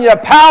I'm telling you, the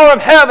power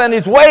of heaven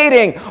is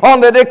waiting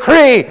on the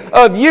decree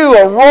of you,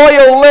 a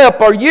royal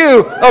lip, or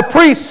you, a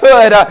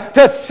priesthood,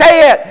 to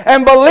say it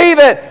and believe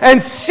it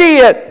and see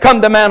it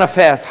come to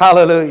manifest.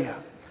 Hallelujah.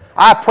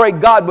 I pray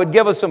God would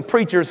give us some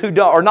preachers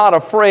who are not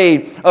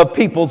afraid of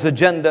people's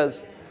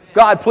agendas.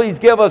 God, please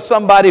give us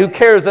somebody who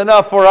cares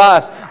enough for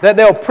us that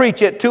they'll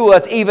preach it to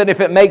us even if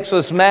it makes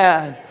us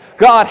mad.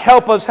 God,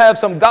 help us have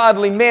some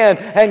godly men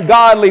and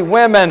godly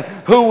women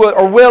who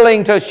are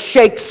willing to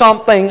shake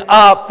something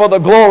up for the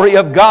glory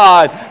of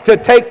God, to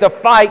take the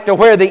fight to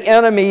where the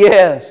enemy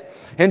is.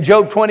 In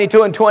Job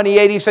 22 and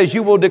 28, he says,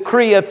 you will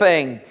decree a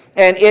thing,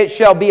 and it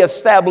shall be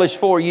established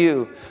for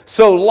you.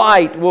 So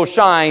light will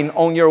shine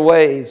on your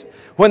ways.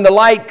 When the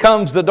light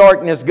comes, the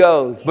darkness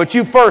goes. But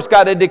you first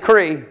got to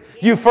decree.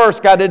 You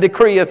first got to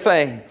decree a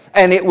thing,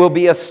 and it will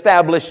be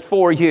established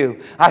for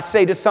you. I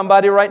say to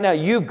somebody right now,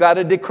 you've got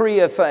to decree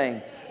a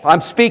thing.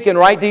 I'm speaking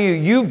right to you.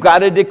 You've got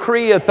to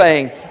decree a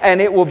thing, and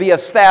it will be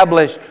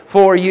established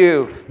for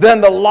you. Then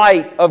the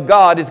light of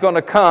God is going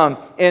to come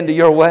into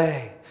your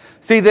way.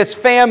 See, this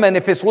famine,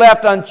 if it's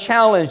left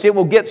unchallenged, it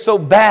will get so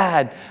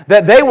bad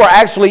that they were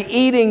actually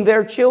eating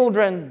their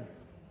children.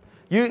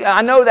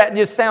 I know that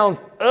just sounds,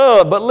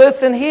 but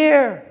listen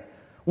here.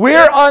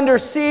 We're under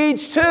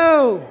siege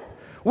too.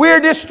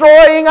 We're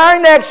destroying our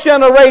next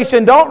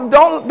generation.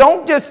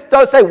 Don't just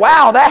say,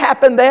 wow, that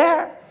happened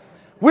there.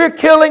 We're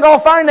killing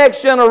off our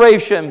next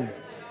generation.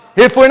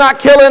 If we're not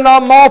killing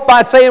them off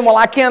by saying, well,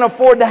 I can't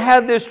afford to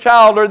have this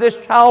child, or this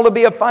child will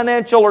be a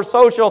financial or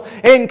social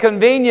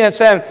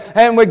inconvenience,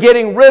 and we're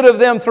getting rid of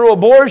them through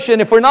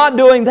abortion. If we're not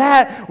doing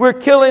that, we're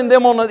killing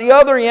them on the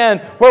other end,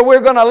 where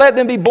we're going to let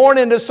them be born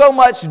into so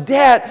much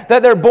debt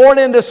that they're born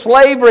into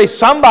slavery.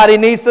 Somebody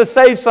needs to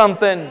say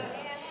something.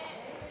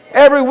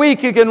 Every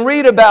week you can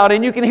read about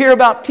and you can hear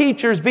about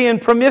teachers being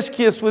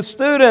promiscuous with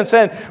students,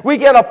 and we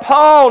get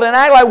appalled and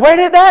act like, where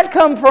did that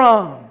come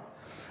from?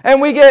 And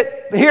we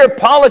hear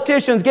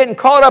politicians getting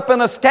caught up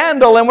in a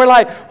scandal, and we're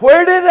like,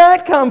 where did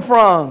that come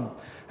from?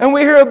 And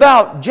we hear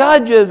about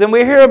judges, and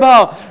we hear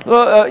about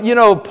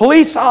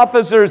police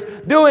officers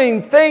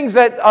doing things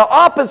that are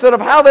opposite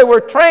of how they were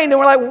trained, and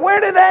we're like, where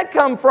did that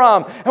come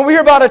from? And we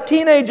hear about a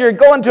teenager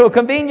going to a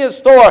convenience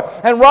store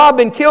and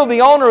rob and kill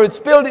the owner who'd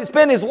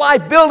spent his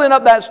life building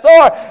up that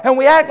store, and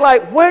we act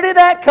like, where did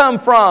that come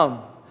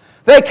from?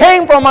 They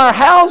came from our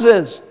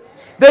houses.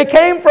 They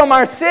came from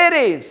our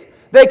cities.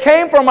 They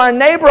came from our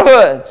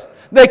neighborhoods.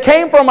 They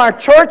came from our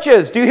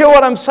churches. Do you hear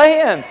what I'm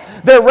saying?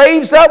 They're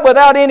raised up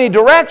without any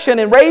direction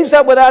and raised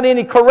up without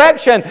any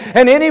correction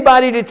and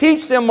anybody to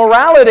teach them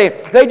morality.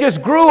 They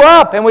just grew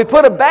up and we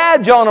put a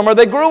badge on them, or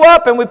they grew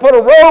up and we put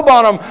a robe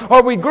on them,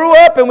 or we grew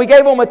up and we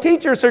gave them a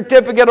teacher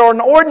certificate or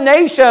an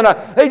ordination.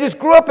 They just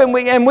grew up and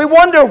we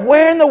wonder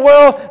where in the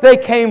world they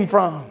came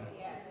from.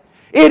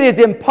 It is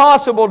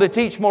impossible to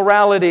teach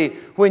morality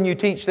when you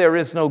teach there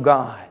is no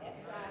God.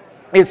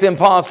 It's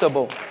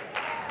impossible.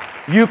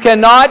 You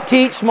cannot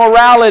teach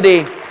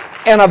morality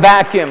in a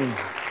vacuum.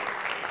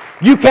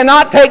 You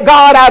cannot take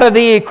God out of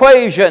the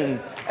equation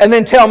and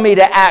then tell me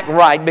to act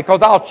right,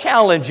 because I'll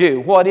challenge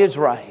you. What is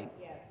right?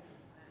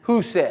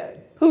 Who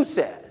said? Who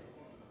said?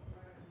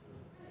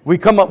 We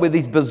come up with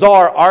these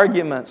bizarre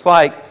arguments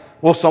like,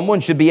 well,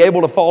 someone should be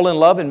able to fall in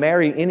love and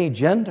marry any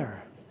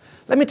gender.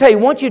 Let me tell you,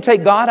 once you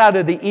take God out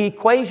of the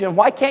equation,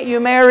 why can't you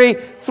marry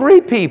 3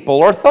 people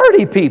or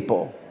 30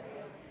 people?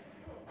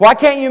 Why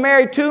can't you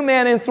marry 2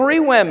 men and 3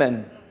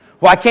 women?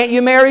 Why can't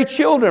you marry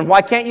children?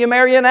 Why can't you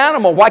marry an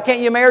animal? Why can't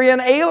you marry an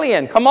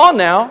alien? Come on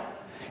now.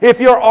 If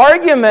your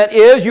argument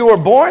is you were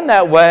born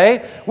that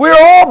way, we're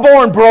all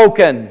born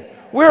broken.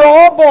 We're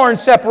all born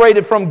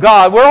separated from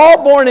God. We're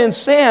all born in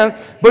sin,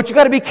 but you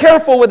got to be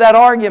careful with that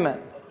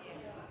argument.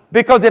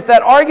 Because if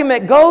that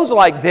argument goes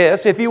like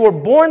this, if you were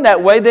born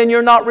that way, then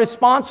you're not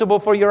responsible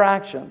for your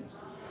actions.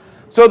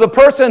 So the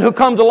person who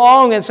comes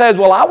along and says,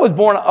 well, I was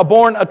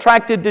born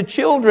attracted to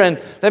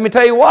children, let me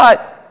tell you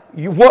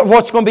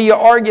what's going to be your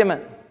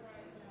argument?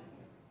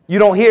 You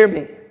don't hear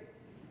me.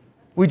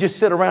 We just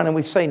sit around and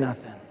we say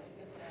nothing.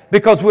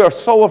 Because we are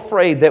so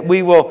afraid that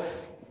we will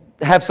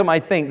have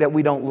somebody think that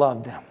we don't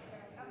love them.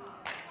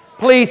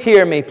 Please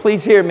hear me.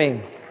 Please hear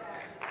me.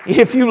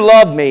 If you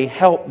love me,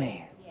 help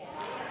me.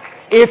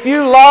 If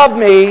you love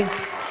me,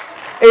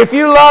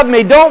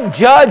 don't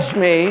judge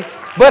me,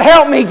 but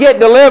help me get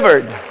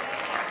delivered.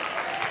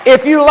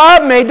 If you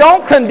love me,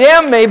 don't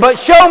condemn me, but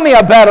show me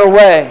a better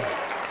way.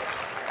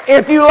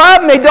 If you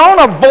love me, don't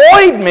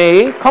avoid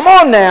me. Come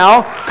on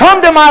now. Come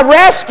to my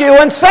rescue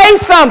and say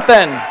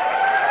something.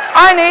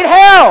 I need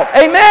help.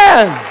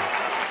 Amen.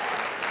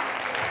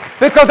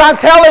 Because I'm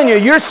telling you,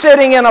 you're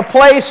sitting in a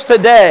place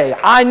today,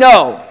 I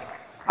know,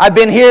 I've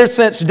been here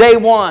since day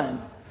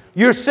one,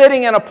 You're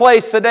sitting in a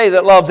place today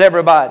that loves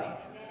everybody.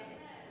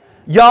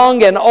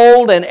 Young and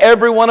old and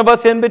every one of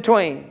us in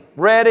between.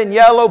 Red and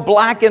yellow,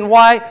 black and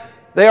white.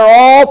 They are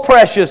all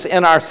precious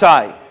in our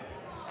sight.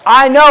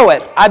 I know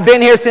it. I've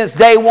been here since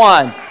day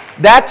one.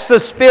 That's the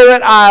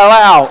spirit I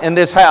allow in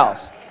this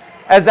house.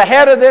 As the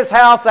head of this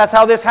house, that's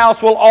how this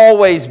house will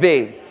always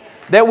be.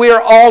 That we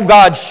are all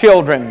God's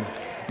children.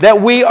 That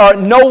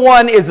no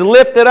one is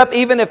lifted up,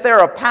 even if they're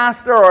a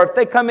pastor or if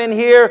they come in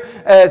here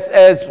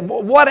as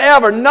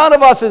whatever. None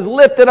of us is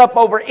lifted up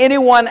over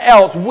anyone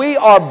else. We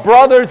are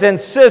brothers and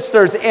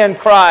sisters in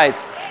Christ.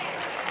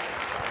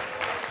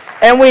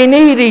 And we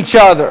need each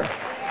other.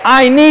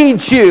 I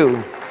need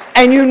you,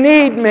 and you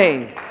need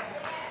me.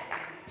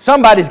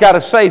 Somebody's got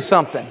to say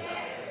something,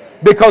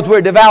 because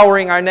we're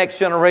devouring our next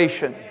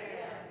generation.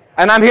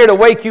 And I'm here to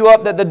wake you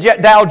up that the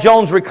Dow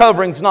Jones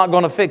recovering is not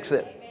going to fix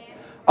it.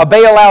 A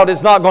bailout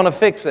is not going to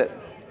fix it.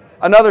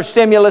 Another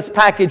stimulus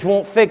package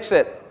won't fix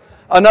it.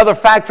 Another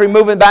factory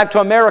moving back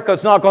to America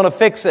is not going to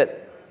fix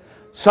it.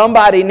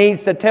 Somebody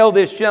needs to tell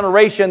this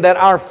generation that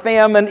our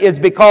famine is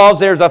because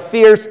there's a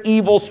fierce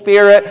evil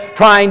spirit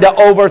trying to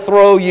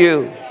overthrow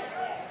you.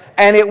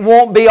 And it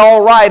won't be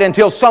all right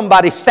until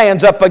somebody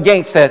stands up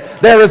against it.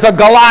 There is a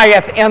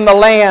Goliath in the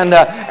land,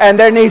 and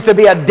there needs to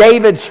be a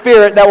David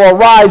spirit that will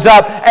rise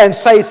up and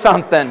say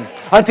something.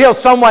 Until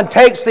someone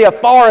takes the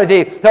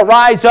authority to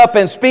rise up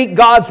and speak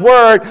God's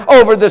word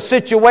over the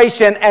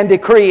situation and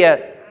decree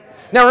it.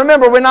 Now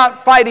remember, we're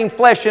not fighting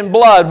flesh and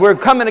blood. We're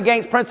coming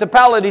against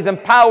principalities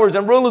and powers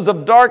and rulers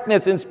of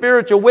darkness and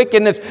spiritual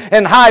wickedness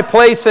in high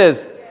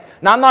places.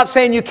 Now, I'm not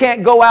saying you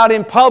can't go out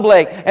in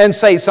public and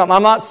say something.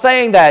 I'm not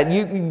saying that.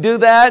 You can do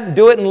that,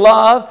 do it in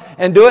love,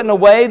 and do it in a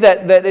way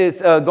that is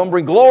going to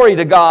bring glory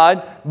to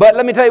God. But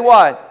let me tell you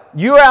what.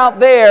 You're out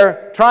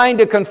there trying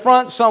to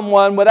confront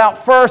someone without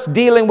first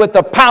dealing with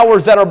the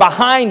powers that are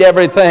behind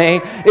everything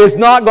is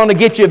not going to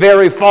get you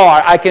very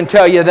far, I can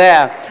tell you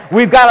that.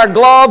 We've got our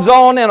gloves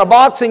on in a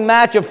boxing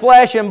match of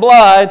flesh and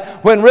blood,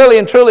 when really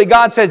and truly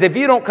God says if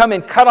you don't come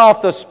and cut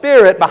off the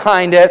spirit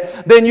behind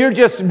it, then you're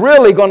just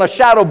really going to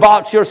shadow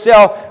box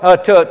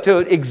yourself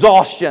to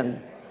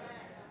exhaustion.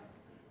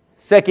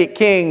 2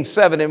 Kings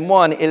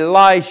 7:1,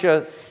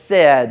 Elisha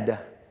said,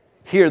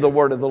 hear the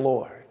word of the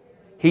Lord.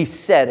 He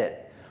said it.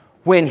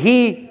 When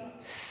he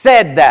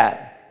said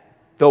that,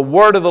 the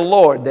word of the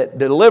Lord, that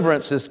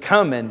deliverance is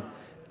coming,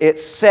 it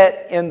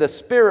set in the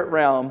spirit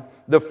realm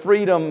the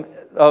freedom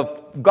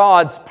of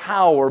God's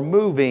power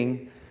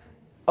moving,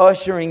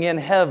 ushering in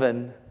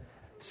heaven.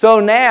 So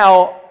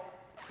now,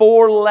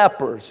 4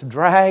 lepers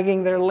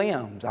dragging their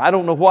limbs. I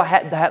don't know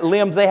what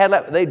limbs they had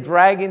left. They're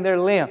dragging their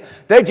limbs.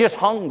 They're just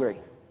hungry.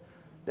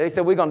 They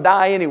said, we're going to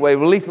die anyway.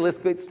 Well, at least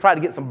let's try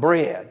to get some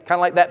bread. Kind of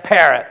like that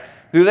parrot.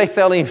 Do they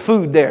sell any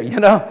food there, you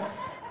know?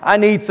 I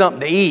need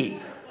something to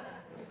eat.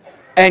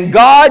 And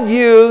God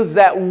used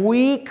that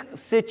weak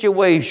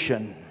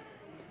situation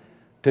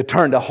to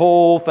turn the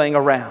whole thing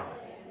around.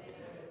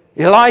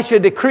 Elisha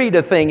decreed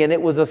a thing and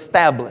it was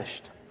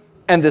established.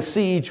 And the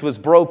siege was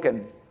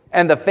broken.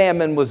 And the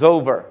famine was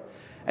over.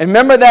 And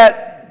remember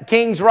that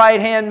king's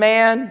right-hand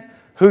man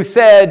who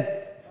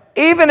said,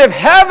 even if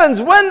heaven's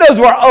windows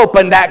were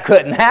open, that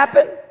couldn't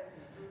happen.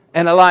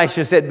 And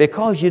Elisha said,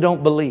 because you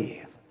don't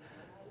believe,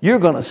 you're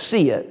going to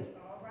see it,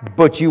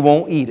 but you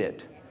won't eat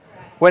it.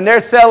 When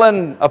they're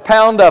selling a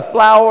pound of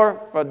flour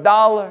for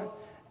 $1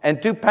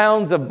 and 2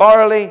 pounds of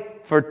barley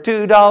for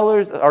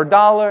 $2 or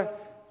 $1,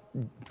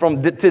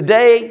 from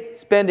today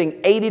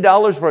spending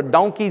 $80 for a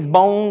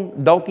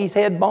donkey's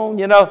head bone,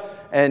 you know,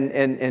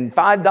 and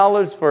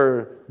 $5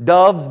 for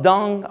dove's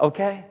dung,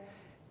 okay?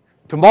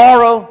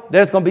 Tomorrow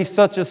there's going to be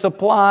such a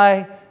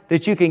supply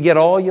that you can get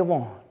all you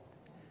want.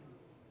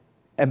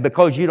 And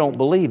because you don't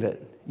believe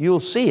it, you'll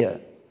see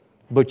it,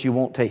 but you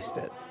won't taste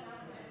it.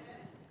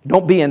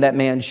 Don't be in that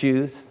man's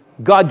shoes.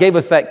 God gave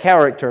us that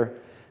character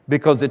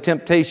because the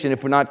temptation,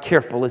 if we're not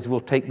careful, is we'll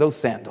take those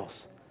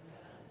sandals.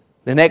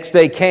 The next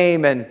day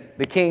came and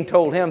the king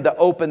told him to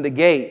open the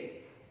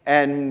gate.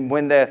 And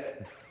when the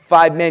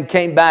 5 men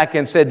came back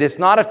and said, it's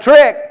not a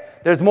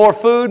trick. There's more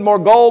food, more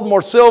gold,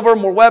 more silver,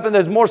 more weapons.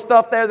 There's more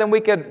stuff there than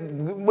we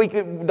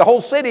could, the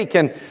whole city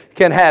can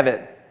have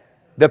it.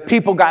 The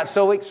people got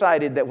so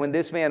excited that when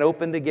this man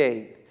opened the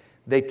gate,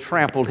 they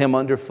trampled him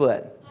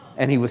underfoot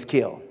and he was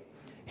killed.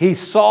 He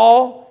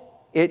saw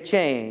it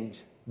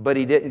change, but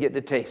he didn't get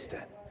to taste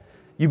it.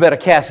 You better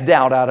cast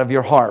doubt out of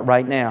your heart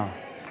right now.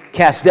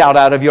 Cast doubt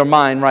out of your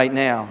mind right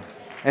now.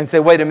 And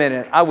say, wait a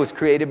minute, I was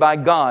created by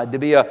God to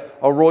be a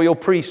royal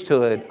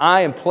priesthood.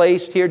 I am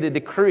placed here to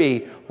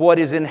decree what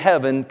is in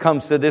heaven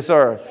comes to this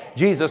earth.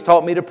 Jesus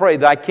taught me to pray,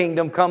 thy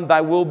kingdom come,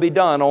 thy will be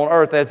done on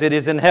earth as it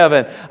is in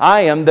heaven.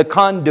 I am the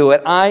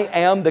conduit. I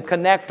am the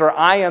connector.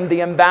 I am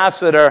the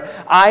ambassador.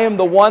 I am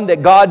the one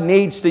that God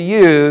needs to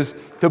use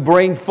to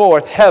bring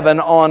forth heaven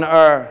on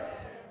earth.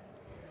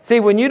 See,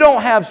 when you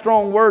don't have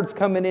strong words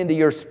coming into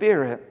your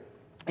spirit,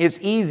 it's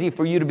easy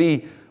for you to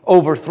be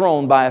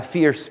overthrown by a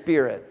fierce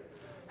spirit.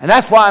 And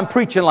that's why I'm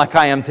preaching like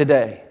I am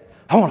today.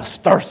 I want to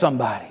stir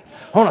somebody.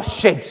 I want to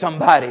shake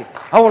somebody.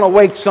 I want to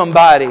wake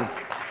somebody.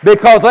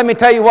 Because let me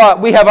tell you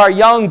what, we have our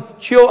young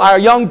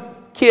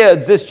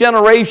kids, this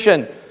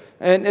generation,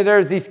 and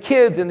there's these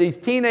kids and these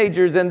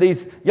teenagers and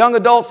these young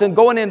adults and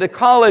going into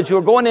college who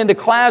are going into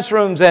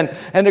classrooms and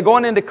they're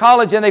going into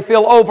college and they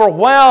feel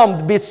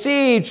overwhelmed,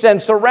 besieged,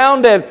 and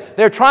surrounded.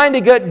 They're trying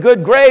to get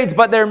good grades,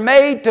 but they're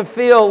made to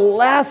feel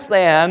less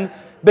than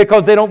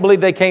because they don't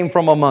believe they came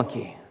from a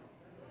monkey.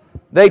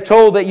 They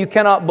told that you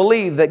cannot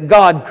believe that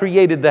God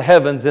created the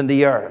heavens and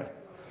the earth.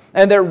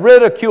 And they're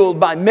ridiculed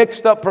by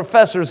mixed up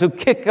professors who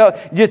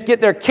just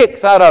get their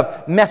kicks out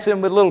of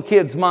messing with little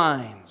kids'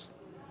 minds.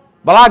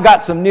 But I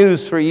got some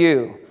news for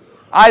you.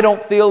 I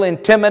don't feel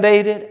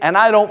intimidated and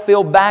I don't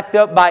feel backed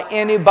up by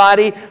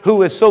anybody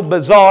who is so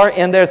bizarre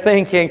in their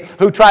thinking,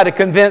 who try to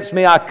convince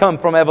me I come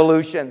from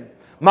evolution.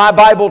 My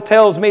Bible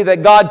tells me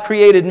that God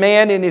created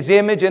man in His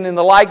image and in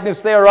the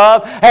likeness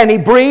thereof, and He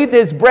breathed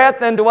His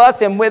breath into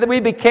us, and we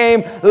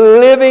became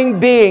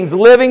living beings,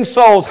 living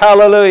souls.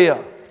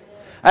 Hallelujah.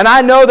 And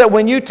I know that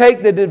when you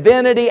take the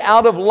divinity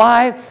out of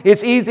life,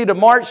 it's easy to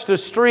march the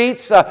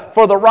streets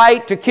for the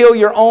right to kill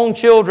your own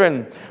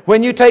children.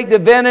 When you take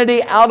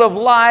divinity out of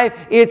life,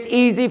 it's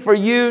easy for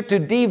you to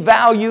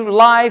devalue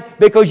life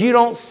because you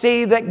don't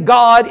see that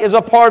God is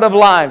a part of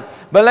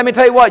life. But let me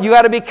tell you what, you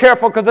got to be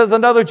careful because there's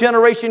another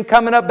generation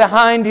coming up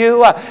behind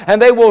you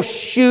and they will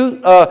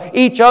shoot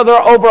each other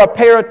over a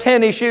pair of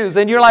tennis shoes.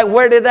 And you're like,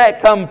 where did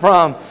that come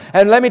from?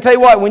 And let me tell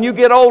you what, when you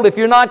get old, if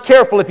you're not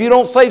careful, if you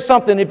don't say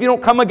something, if you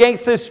don't come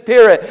against this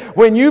spirit,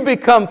 when you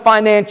become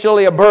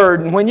financially a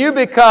burden, when you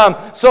become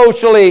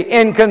socially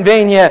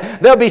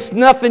inconvenient, they'll be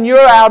snuffing you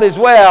out as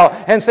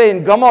well and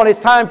saying, come on, it's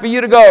time for you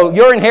to go.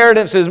 Your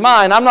inheritance is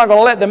mine. I'm not going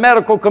to let the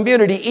medical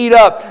community eat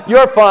up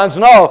your funds.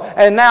 No,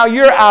 and now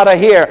you're out of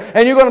here.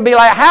 And you're going to be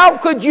like, how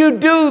could you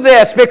do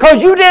this?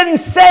 Because you didn't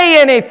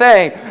say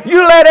anything. You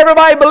let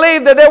everybody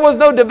believe that there was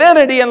no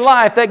divinity in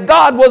life, that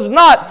God was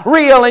not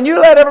real, and you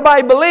let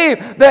everybody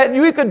believe that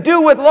you could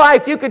do with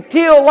life, you could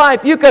kill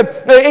life, you could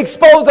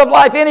expose of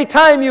life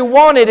anytime you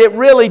wanted. It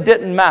really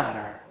didn't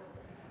matter.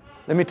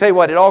 Let me tell you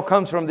what, it all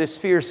comes from this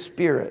fierce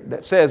spirit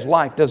that says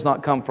life does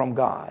not come from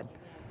God.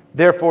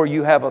 Therefore,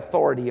 you have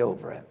authority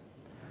over it.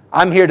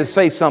 I'm here to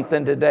say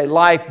something today.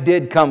 Life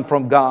did come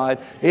from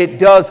God. It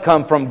does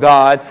come from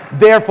God.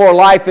 Therefore,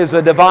 life is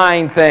a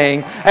divine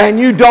thing, and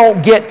you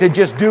don't get to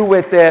just do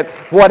with it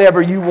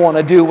whatever you want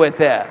to do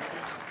with it.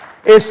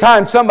 It's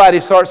time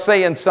somebody starts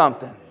saying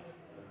something.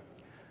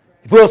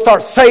 If we'll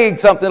start saying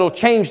something, it'll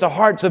change the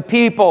hearts of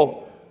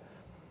people.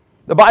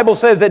 The Bible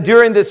says that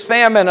during this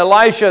famine,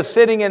 Elisha is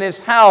sitting in his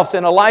house,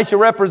 and Elisha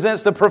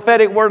represents the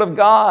prophetic word of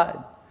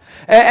God.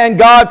 And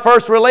God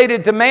first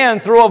related to man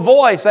through a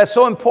voice. That's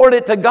so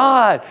important to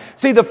God.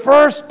 See, the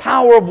first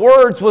power of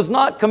words was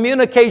not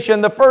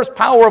communication. The first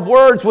power of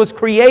words was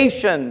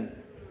creation,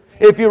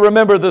 if you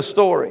remember the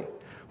story.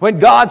 When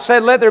God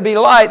said, let there be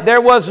light,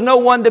 there was no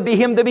one to be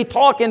Him to be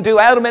talking to.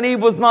 Adam and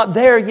Eve was not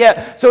there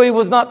yet. So He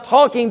was not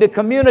talking to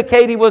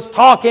communicate. He was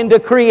talking to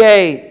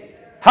create.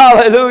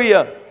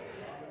 Hallelujah.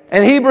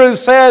 And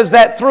Hebrews says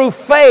that through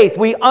faith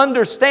we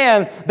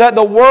understand that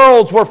the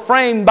worlds were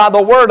framed by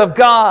the Word of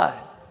God.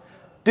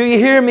 Do you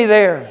hear me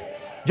there?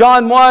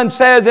 John 1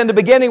 says, in the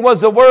beginning was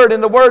the Word,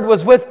 and the Word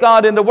was with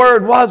God, and the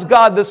Word was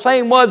God. The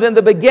same was in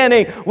the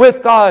beginning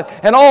with God.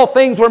 And all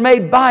things were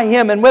made by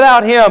Him, and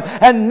without Him,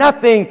 and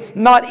nothing,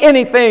 not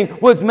anything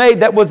was made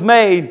that was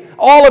made.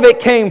 All of it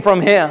came from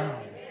Him.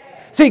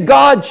 See,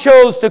 God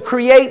chose to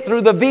create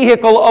through the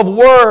vehicle of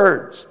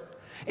words.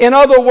 In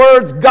other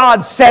words,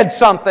 God said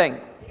something.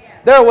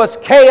 There was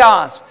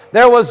chaos.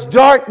 There was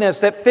darkness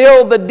that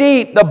filled the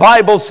deep, the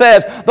Bible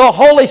says. The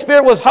Holy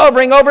Spirit was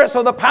hovering over it,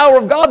 so the power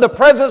of God, the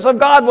presence of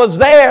God was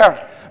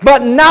there.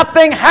 But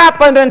nothing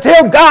happened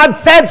until God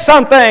said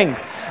something.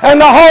 And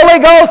the Holy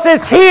Ghost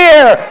is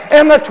here.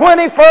 In the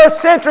 21st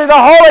century, the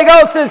Holy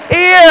Ghost is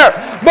here.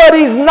 But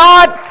He's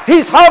not.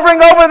 He's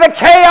hovering over the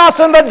chaos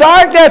and the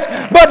darkness.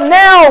 But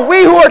now,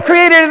 we who are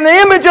created in the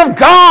image of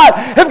God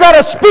have got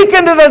to speak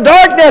into the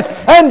darkness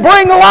and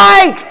bring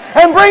light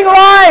and bring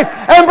life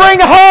and bring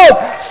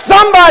hope.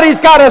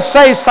 Somebody's got to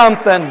say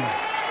something.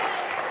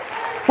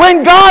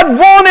 When God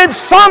wanted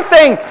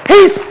something,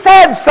 He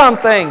said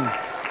something.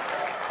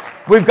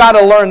 We've got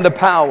to learn the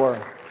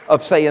power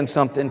of saying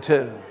something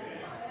too.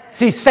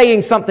 See,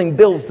 saying something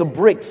builds the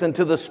bricks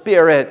into the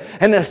Spirit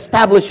and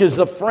establishes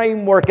a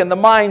framework in the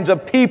minds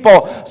of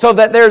people so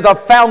that there's a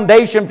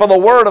foundation for the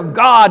Word of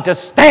God to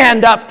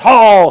stand up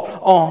tall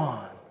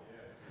on.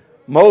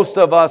 Most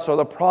of us are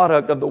the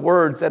product of the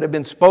words that have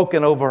been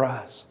spoken over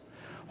us.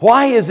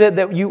 Why is it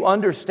that you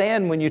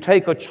understand when you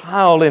take a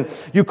child and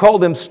you call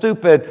them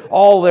stupid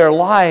all their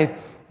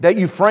life, that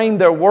you frame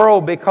their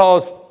world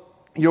because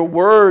your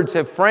words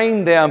have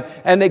framed them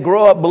and they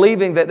grow up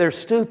believing that they're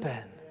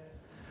stupid?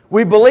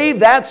 We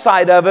believe that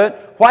side of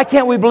it. Why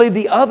can't we believe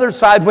the other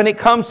side when it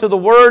comes to the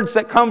words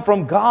that come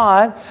from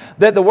God?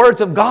 That the words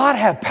of God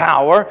have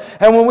power.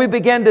 And when we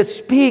begin to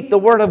speak the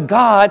Word of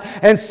God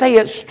and say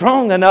it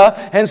strong enough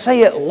and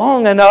say it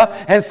long enough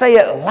and say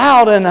it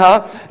loud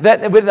enough,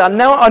 that with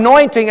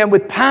anointing and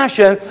with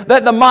passion,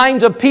 that the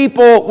minds of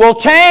people will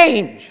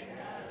change.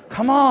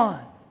 Come on.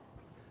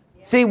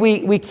 See,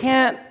 we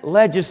can't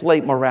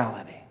legislate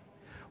morality.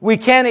 We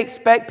can't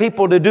expect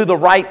people to do the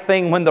right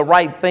thing when the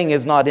right thing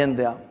is not in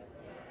them.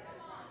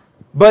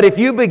 But if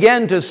you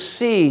begin to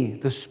see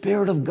the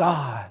Spirit of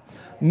God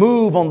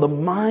move on the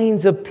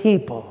minds of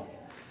people,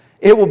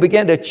 it will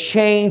begin to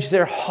change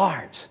their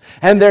hearts,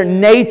 and their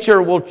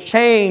nature will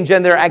change,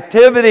 and their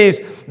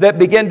activities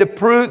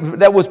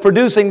that was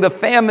producing the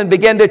famine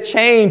begin to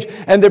change,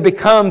 and there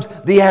becomes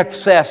the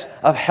access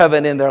of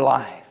heaven in their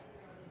life.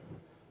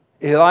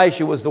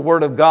 Elisha was the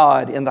Word of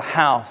God in the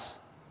house.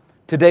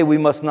 Today we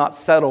must not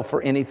settle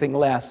for anything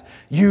less.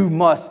 You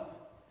must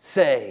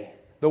say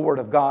the Word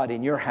of God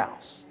in your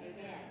house.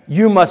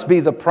 You must be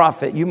the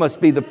prophet. You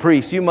must be the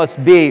priest. You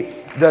must be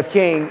the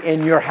king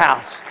in your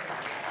house.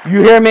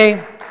 You hear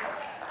me?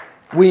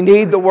 We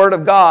need the Word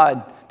of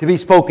God to be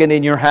spoken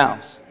in your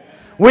house.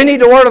 We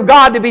need the Word of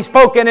God to be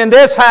spoken in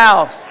this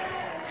house.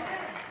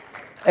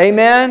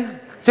 Amen?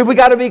 See, we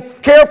got to be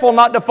careful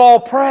not to fall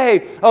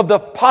prey of the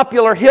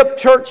popular hip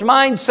church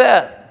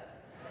mindset.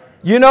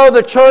 You know,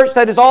 the church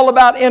that is all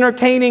about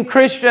entertaining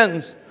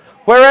Christians,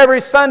 where every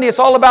Sunday it's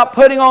all about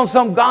putting on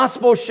some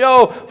gospel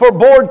show for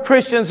bored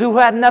Christians who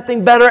had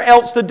nothing better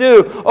else to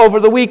do over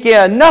the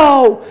weekend.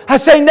 No! I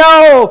say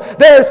no!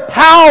 There's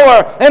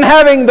power in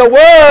having the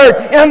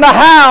Word in the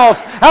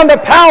house. And the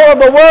power of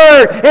the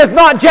Word is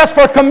not just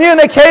for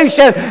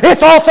communication,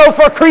 it's also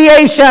for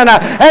creation.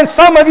 And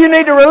some of you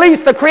need to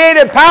release the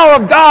creative power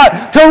of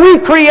God to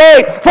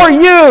recreate for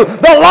you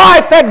the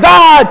life that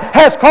God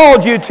has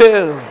called you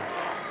to.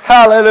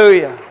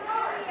 Hallelujah.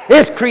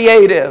 It's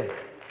creative.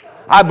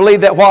 I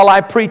believe that while I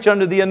preach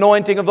under the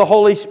anointing of the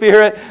Holy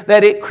Spirit,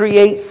 that it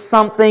creates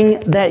something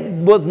that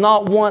was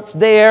not once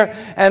there.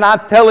 And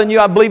I'm telling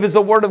you, I believe as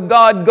the Word of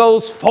God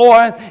goes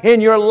forth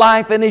in your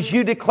life, and as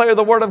you declare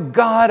the Word of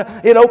God,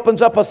 it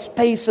opens up a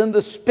space in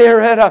the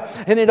Spirit,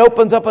 and it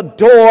opens up a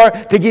door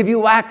to give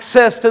you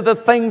access to the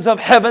things of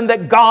heaven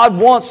that God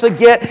wants to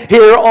get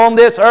here on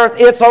this earth.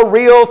 It's a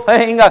real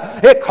thing.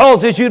 It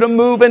causes you to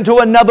move into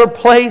another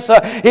place.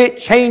 It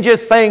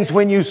changes things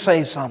when you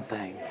say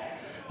something.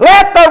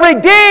 Let the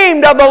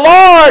redeemed of the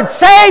Lord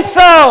say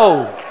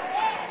so.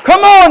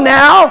 Come on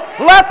now.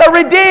 Let the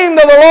redeemed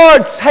of the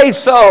Lord say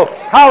so.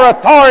 Our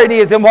authority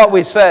is in what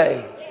we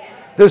say.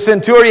 The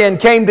centurion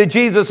came to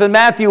Jesus in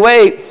Matthew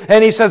 8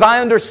 and he says, I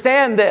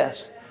understand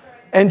this.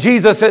 And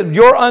Jesus said,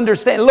 your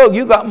understanding, look,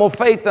 you got more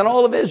faith than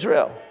all of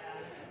Israel.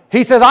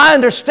 He says, I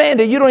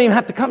understand it. You don't even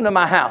have to come to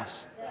my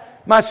house.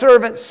 My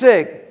servant's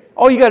sick.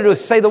 All you got to do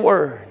is say the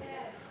word.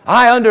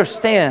 I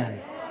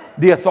understand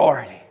the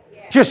authority.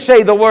 Just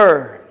say the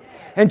word.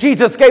 And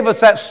Jesus gave us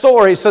that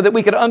story so that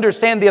we could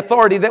understand the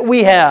authority that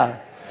we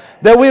have.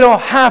 That we don't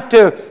have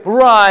to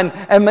run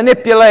and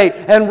manipulate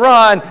and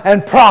run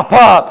and prop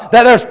up.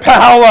 That there's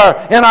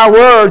power in our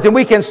words and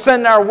we can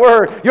send our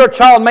word. Your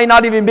child may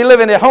not even be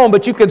living at home,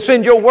 but you can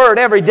send your word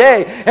every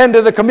day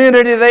into the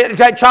community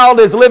that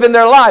child is living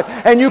their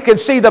life. And you can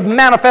see the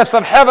manifest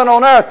of heaven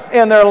on earth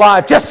in their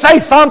life. Just say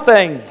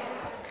something.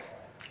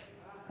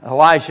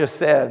 Elisha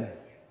said,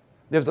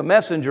 there's a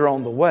messenger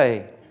on the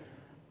way.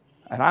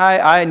 And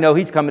I know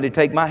he's coming to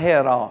take my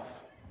head off.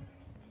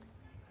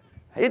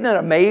 Isn't it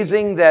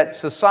amazing that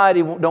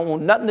society don't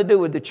want nothing to do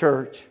with the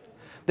church?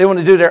 They want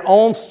to do their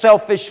own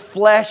selfish,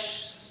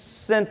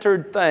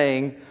 flesh-centered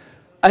thing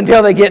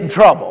until they get in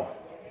trouble.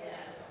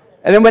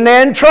 And then when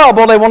they're in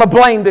trouble, they want to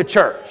blame the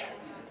church.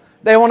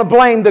 They want to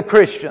blame the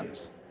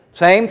Christians.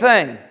 Same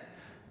thing.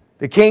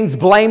 The king's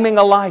blaming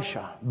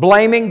Elisha,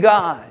 blaming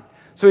God.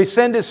 So he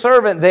sent his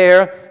servant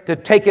there to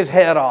take his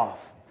head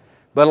off.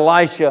 But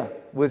Elisha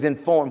was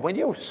informed. When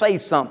you say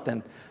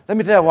something, let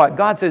me tell you what,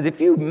 God says if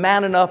you're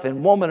man enough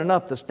and woman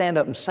enough to stand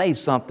up and say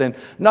something,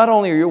 not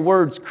only are your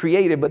words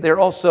created, but they're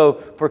also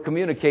for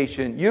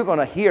communication. You're going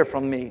to hear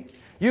from me.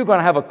 You're going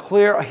to have a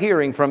clear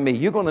hearing from me.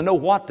 You're going to know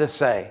what to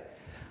say.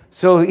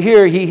 So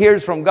here he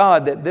hears from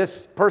God that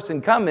this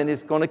person coming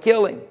is going to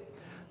kill him.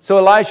 So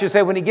Elisha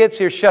said, when he gets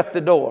here, shut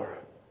the door.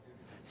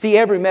 See,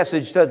 every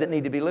message doesn't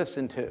need to be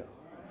listened to.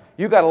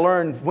 You got to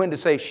learn when to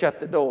say shut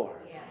the door.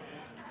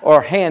 Or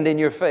hand in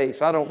your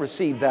face. I don't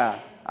receive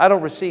that. I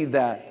don't receive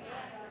that.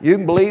 You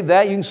can believe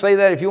that. You can say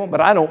that if you want, but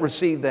I don't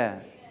receive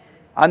that.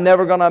 I'm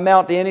never going to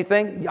amount to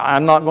anything.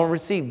 I'm not going to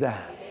receive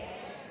that.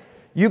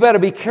 You better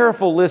be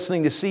careful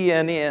listening to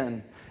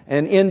CNN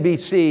and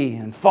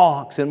NBC and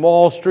Fox and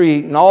Wall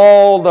Street and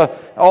all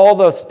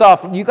the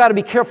stuff. You got to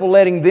be careful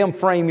letting them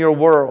frame your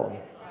world.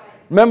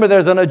 Remember,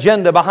 there's an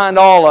agenda behind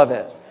all of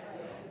it.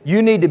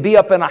 You need to be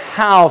up in a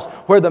house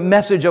where the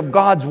message of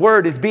God's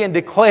Word is being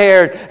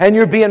declared and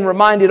you're being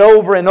reminded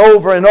over and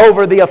over and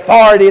over the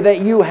authority that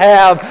you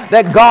have,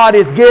 that God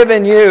has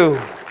given you.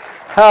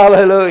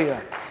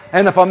 Hallelujah.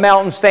 And if a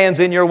mountain stands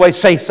in your way,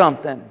 say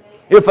something.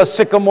 If a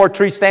sycamore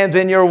tree stands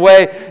in your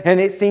way and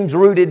it seems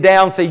rooted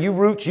down, say, you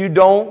roots,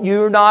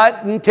 you're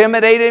not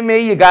intimidating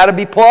me. You got to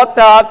be plucked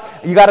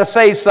up. You got to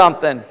say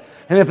something.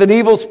 And if an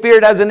evil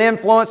spirit has an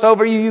influence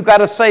over you, you got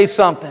to say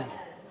something.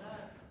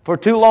 For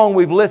too long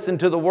we've listened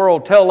to the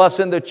world tell us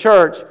in the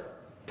church,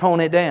 tone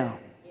it down.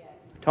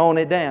 Tone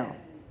it down.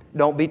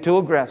 Don't be too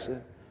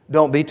aggressive.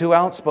 Don't be too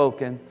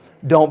outspoken.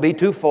 Don't be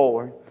too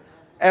forward.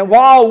 And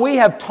while we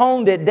have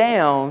toned it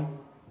down,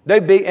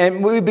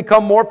 and we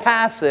become more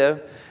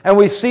passive, and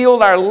we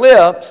sealed our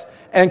lips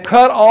and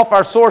cut off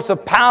our source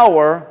of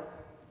power,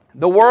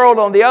 the world,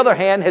 on the other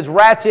hand, has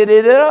ratcheted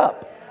it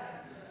up.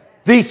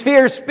 These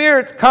fierce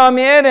spirits come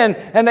in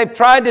and they've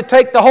tried to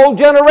take the whole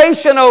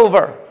generation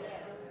over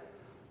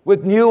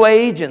with New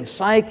Age and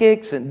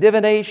psychics and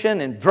divination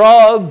and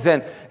drugs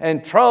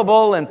and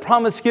trouble and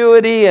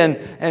promiscuity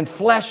and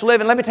flesh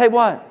living. Let me tell you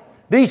what.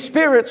 These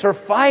spirits are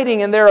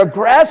fighting and they're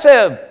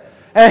aggressive.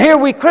 And here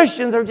we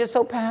Christians are just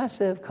so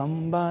passive.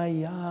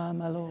 Kumbaya,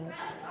 my Lord.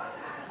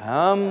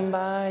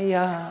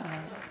 Kumbaya.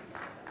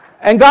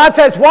 And God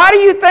says, why do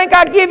you think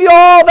I give you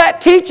all that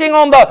teaching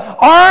on the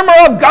armor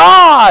of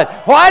God?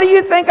 Why do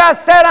you think I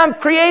said I'm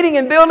creating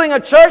and building a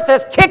church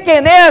that's kicking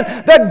in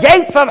the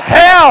gates of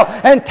hell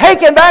and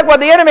taking back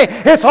what the enemy?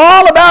 It's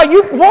all about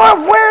you.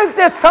 Where is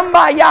this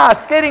kumbaya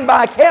sitting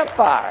by a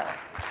campfire?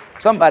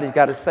 Somebody's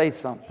got to say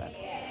something.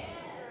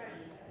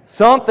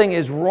 Something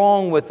is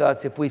wrong with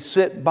us if we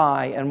sit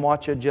by and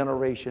watch a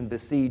generation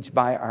besieged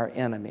by our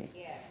enemy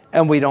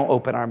and we don't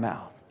open our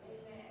mouth.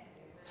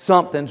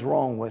 Something's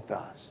wrong with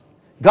us.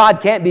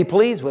 God can't be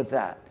pleased with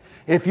that.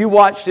 If you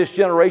watch this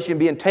generation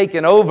being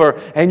taken over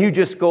and you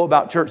just go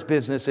about church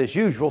business as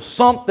usual,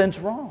 something's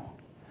wrong.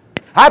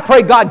 I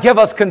pray God give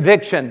us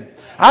conviction.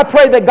 I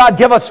pray that God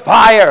give us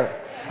fire.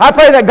 I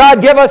pray that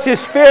God give us His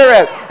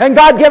Spirit and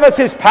God give us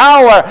His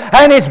power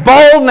and His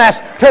boldness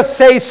to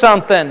say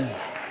something.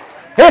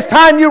 It's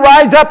time you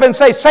rise up and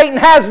say, Satan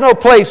has no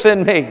place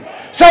in me.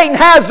 Satan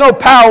has no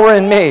power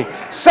in me.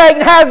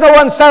 Satan has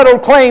no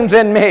unsettled claims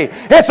in me.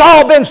 It's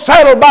all been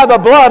settled by the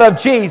blood of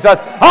Jesus.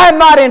 I'm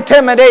not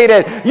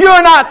intimidated.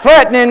 You're not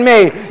threatening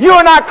me.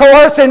 You're not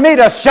coercing me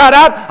to shut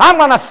up. I'm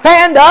going to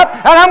stand up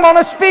and I'm going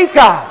to speak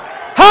up.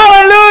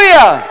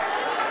 Hallelujah!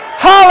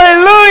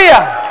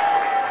 Hallelujah!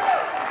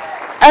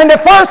 And the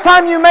first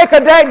time you make a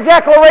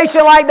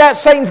declaration like that,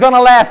 Satan's going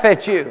to laugh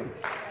at you.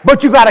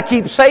 But you got to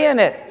keep saying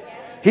it.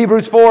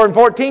 Hebrews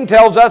 4:14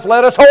 tells us,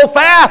 let us hold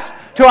fast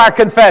to our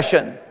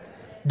confession.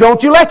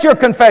 Don't you let your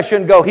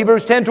confession go.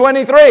 Hebrews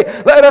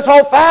 10:23, let us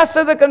hold fast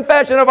to the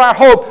confession of our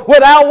hope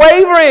without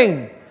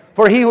wavering.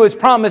 For He who has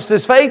promised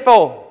is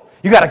faithful.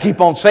 You got to keep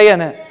on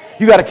saying it.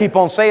 You got to keep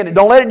on saying it.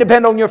 Don't let it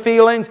depend on your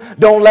feelings.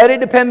 Don't let it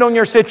depend on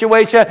your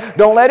situation.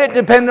 Don't let it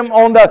depend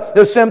on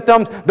the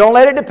symptoms. Don't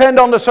let it depend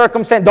on the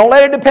circumstance. Don't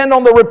let it depend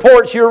on the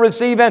reports you're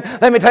receiving.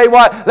 Let me tell you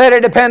what. Let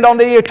it depend on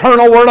the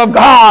eternal Word of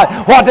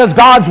God. What does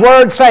God's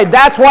Word say?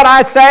 That's what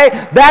I say.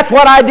 That's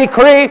what I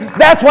decree.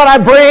 That's what I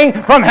bring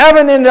from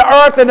heaven into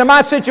earth into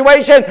my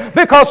situation.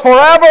 Because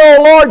forever,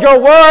 O Lord, your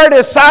Word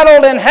is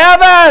settled in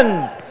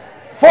heaven.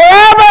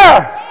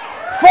 Forever.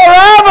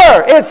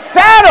 Forever. It's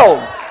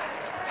settled.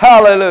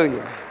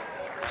 Hallelujah.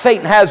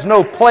 Satan has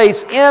no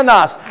place in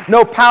us,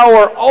 no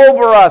power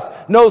over us,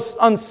 no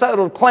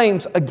unsettled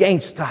claims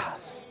against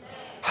us.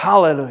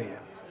 Hallelujah.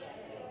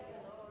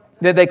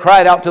 Then they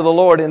cried out to the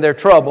Lord in their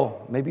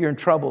trouble. Maybe you're in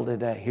trouble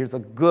today. Here's a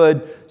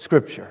good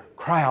scripture.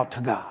 Cry out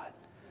to God.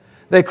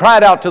 They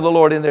cried out to the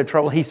Lord in their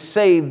trouble. He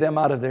saved them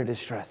out of their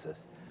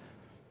distresses.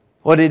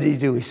 What did He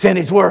do? He sent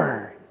His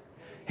Word.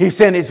 He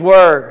sent His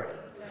Word.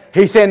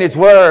 He sent His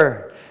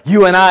Word.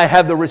 You and I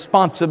have the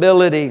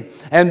responsibility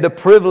and the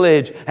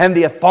privilege and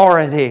the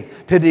authority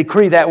to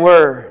decree that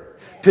Word,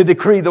 to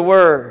decree the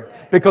Word,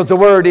 because the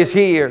Word is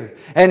here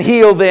and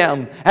healed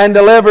them and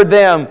delivered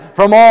them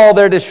from all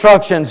their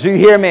destructions. Do you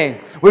hear me?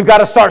 We've got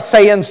to start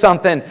saying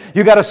something.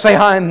 You've got to say,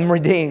 I am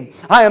redeemed.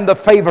 I am the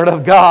favored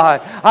of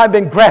God. I've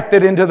been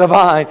grafted into the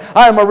vine.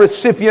 I am a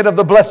recipient of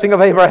the blessing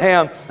of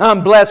Abraham.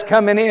 I'm blessed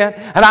coming in,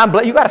 and I'm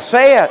blessed. You got to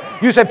say it.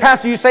 You say,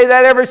 Pastor, you say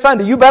that every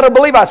Sunday. You better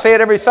believe I say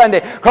it every Sunday.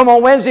 Come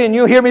on Wednesday, and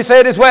you hear me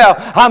say it as well.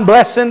 I'm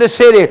blessed in the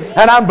city,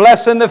 and I'm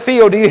blessed in the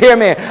field. Do you hear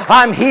me?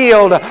 I'm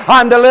healed.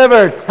 I'm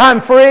delivered.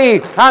 I'm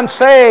free. I'm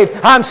saved.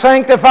 I'm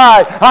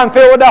sanctified. I'm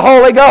filled with the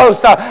Holy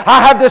Ghost.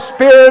 I have the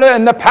Spirit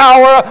and the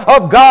power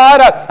of God.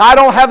 I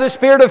don't have the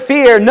spirit of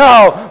fear,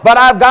 no, but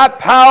I've got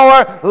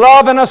power,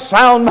 love, and a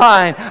sound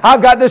mind.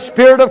 I've got the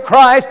Spirit of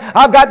Christ.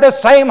 I've got the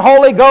same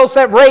Holy Ghost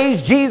that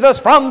raised Jesus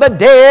from the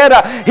dead.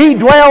 He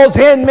dwells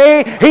in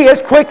me. He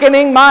is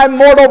quickening my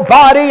mortal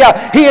body.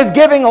 He is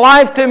giving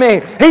life to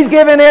me. He's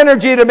giving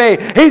energy to me.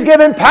 He's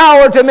giving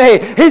power to me.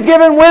 He's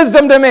giving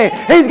wisdom to me.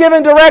 He's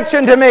giving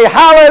direction to me.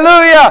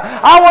 Hallelujah.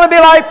 I want to be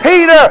like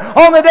Peter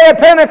on the day of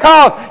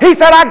Pentecost. He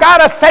said, I got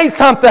to say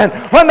something.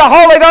 When the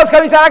Holy Ghost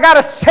came, he said, I got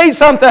to say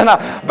something.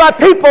 But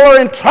people are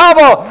in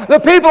trouble. The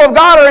people of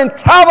God are in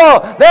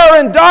trouble.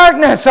 They're in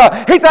darkness.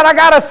 He said, I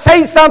got to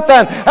say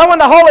something. And when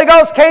the Holy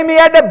Ghost came, he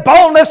had the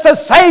boldness to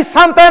say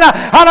something.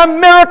 And a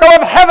miracle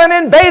of heaven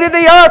invaded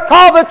the earth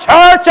called the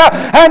church.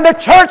 And the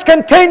church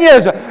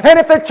continues. And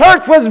if the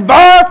church was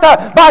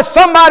birthed by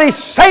somebody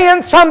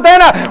saying something,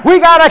 we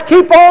got to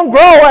keep on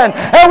growing.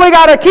 And we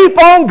got to keep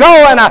on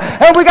going.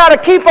 And we got to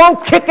keep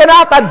on kicking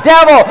out the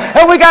devil.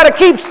 And we got to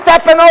keep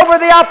stepping over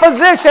the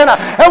opposition.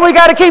 And we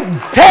got to keep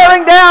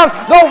tearing down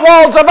the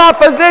walls of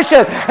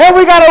opposition. And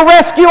we got to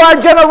rescue our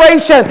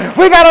generation.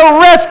 We got to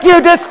rescue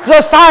this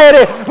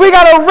society. We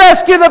got to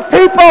rescue the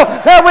people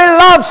that we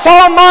love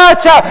so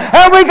much.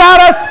 And we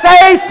got to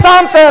say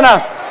something.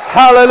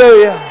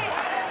 Hallelujah.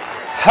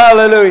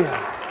 Hallelujah.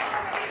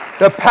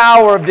 The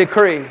power of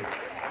decree.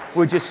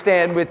 Would you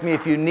stand with me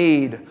if you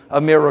need a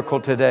miracle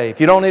today?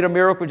 If you don't need a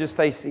miracle, just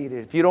stay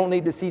seated. If you don't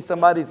need to see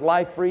somebody's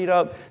life freed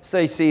up,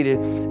 stay seated.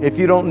 If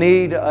you don't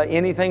need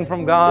anything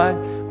from God,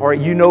 or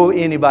you know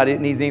anybody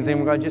that needs anything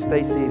from God, just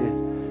stay seated.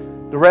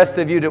 The rest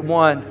of you that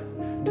want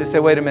to say,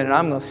 wait a minute,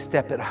 I'm going to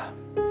step it up.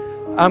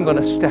 I'm going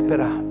to step it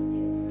up.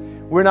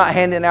 We're not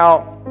handing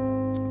out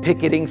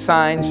picketing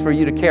signs for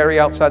you to carry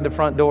outside the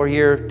front door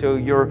here into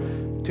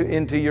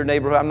your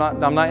neighborhood.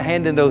 I'm not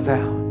handing those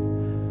out.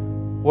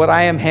 What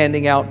I am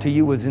handing out to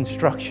you is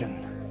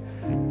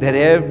instruction that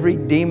every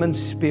demon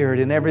spirit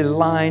and every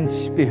lying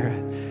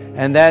spirit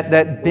and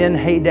that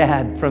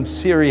Ben-Hadad from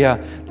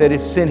Syria that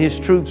has sent his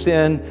troops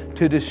in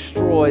to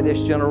destroy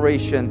this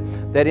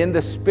generation, that in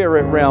the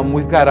spirit realm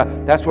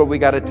that's where we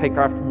got to take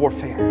our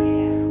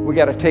warfare. We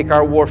got to take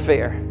our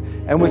warfare.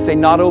 And we say,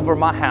 not over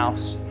my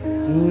house,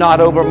 not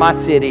over my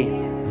city,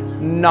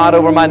 not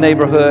over my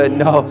neighborhood,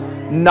 no,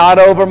 not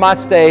over my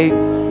state,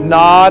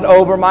 not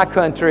over my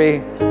country,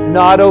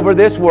 not over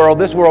this world.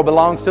 This world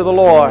belongs to the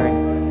Lord.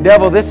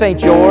 Devil, this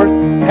ain't yours.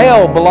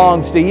 Hell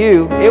belongs to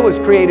you. It was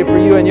created for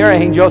you and your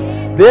angels.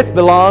 This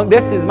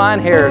is my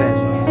inheritance.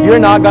 You're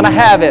not going to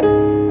have it.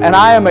 And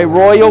I am a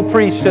royal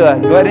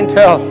priesthood. Go ahead and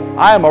tell.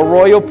 I am a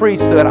royal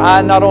priesthood.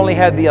 I not only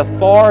have the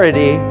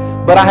authority,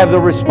 but I have the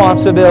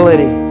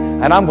responsibility.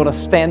 And I'm going to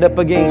stand up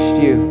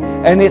against you.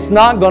 And it's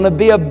not going to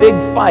be a big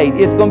fight.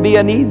 It's going to be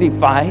an easy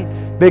fight.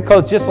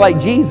 Because just like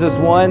Jesus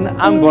won,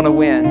 I'm going to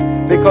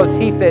win. Because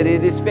He said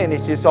it is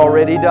finished. It's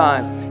already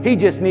done. He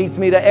just needs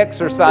me to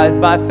exercise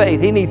by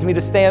faith. He needs me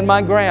to stand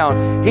my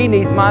ground. He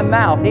needs my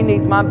mouth. He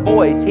needs my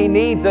voice. He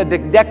needs a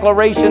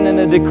declaration and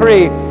a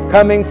decree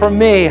coming from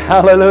me.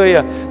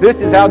 Hallelujah.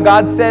 This is how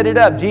God set it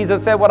up.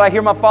 Jesus said, what I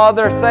hear my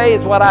Father say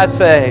is what I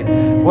say.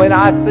 When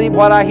I see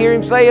what I hear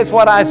Him say is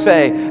what I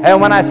say. And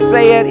when I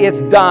say it,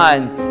 it's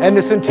done. And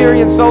the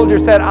centurion soldier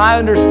said, I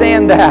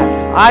understand that.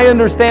 I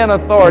understand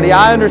authority.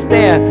 I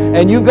understand.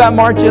 And you've got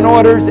marching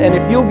orders. And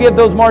if you'll give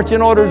those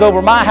marching orders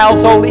over my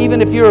household,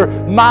 even if you're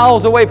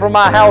miles away from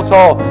my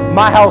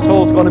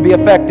household's going to be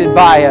affected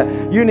by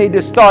it. You need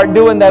to start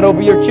doing that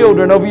over your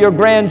children, over your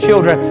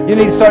grandchildren. You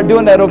need to start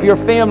doing that over your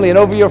family and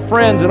over your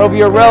friends and over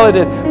your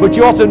relatives. But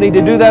you also need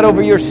to do that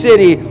over your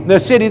city, the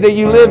city that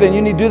you live in.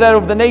 You need to do that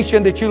over the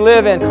nation that you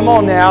live in. Come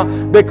on now,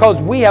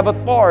 because we have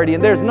authority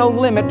and there's no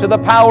limit to the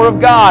power of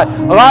God.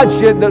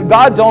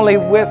 God's only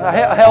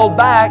held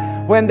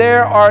back when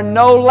there are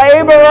no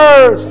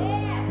laborers.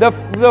 The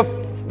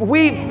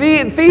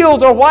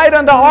fields are white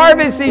unto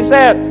harvest, He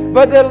said.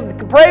 But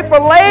pray for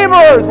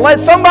laborers. Let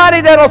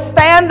somebody that'll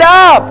stand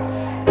up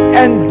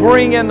and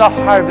bring in the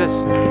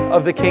harvest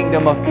of the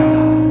kingdom of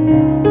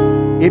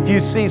God. If you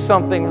see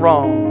something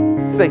wrong,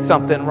 say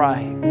something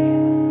right.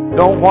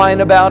 Don't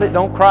whine about it.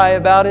 Don't cry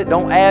about it.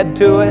 Don't add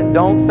to it.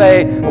 Don't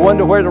say, I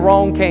wonder where the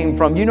wrong came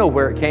from. You know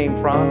where it came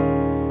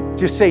from.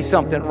 Just say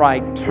something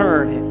right.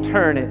 Turn it,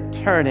 turn it,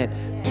 turn it,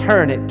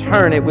 turn it,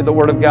 turn it with the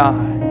Word of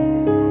God.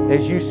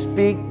 As you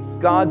speak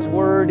God's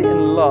Word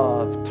in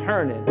love,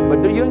 turn it.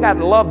 But you ain't got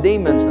to love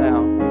demons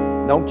now.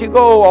 Don't you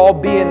go all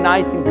being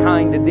nice and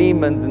kind to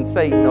demons and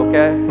Satan,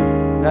 okay?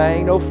 There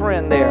ain't no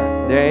friend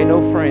there. There ain't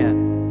no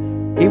friend.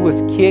 He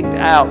was kicked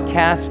out,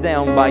 cast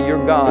down by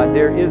your God.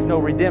 There is no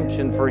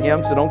redemption for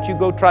him, so don't you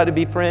go try to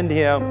befriend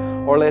him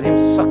or let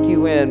him suck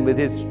you in with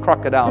his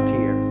crocodile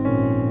tears.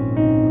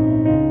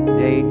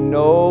 There ain't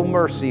no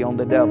mercy on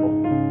the devil.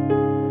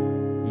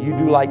 You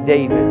do like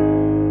David.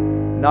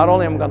 Not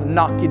only am I going to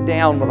knock you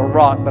down with a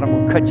rock, but I'm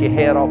going to cut your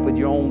head off with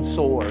your own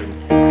sword.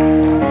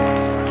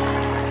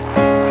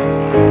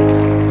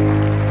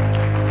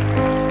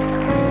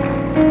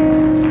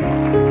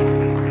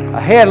 A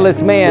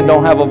headless man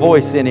don't have a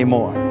voice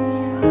anymore.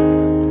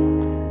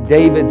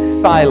 David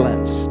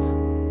silenced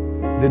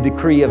the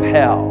decree of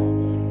hell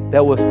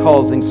that was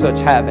causing such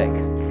havoc.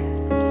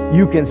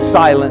 You can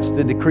silence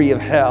the decree of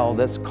hell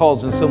that's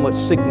causing so much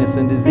sickness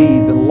and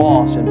disease and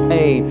loss and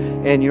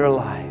pain in your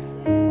life.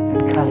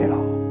 And cut it off.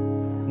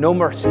 No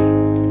mercy.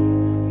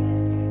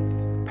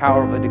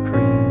 Power of a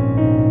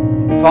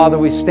decree. Father,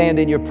 we stand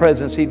in your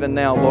presence even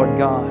now, Lord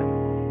God,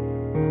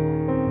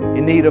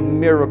 in need of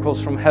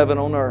miracles from heaven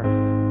on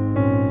earth.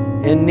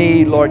 In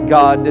need, Lord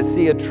God, to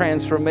see a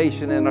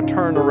transformation and a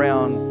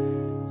turnaround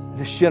in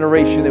this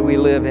generation that we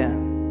live in.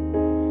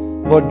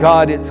 Lord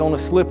God, it's on a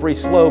slippery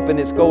slope and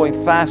it's going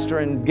faster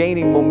and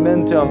gaining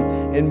momentum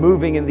and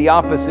moving in the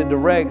opposite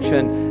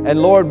direction.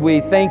 And Lord, we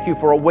thank you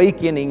for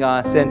awakening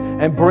us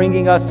and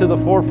bringing us to the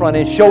forefront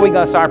and showing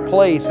us our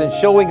place and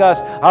showing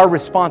us our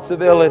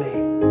responsibility.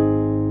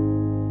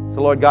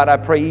 So Lord God, I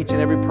pray each and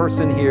every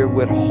person here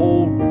would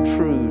hold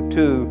true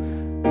to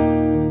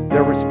their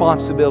their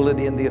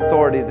responsibility and the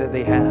authority that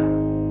they have.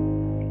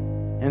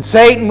 And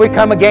Satan, we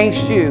come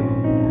against you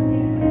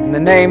in the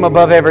name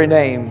above every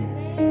name.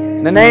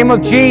 In the name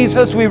of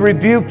Jesus, we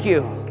rebuke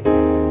you.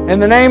 In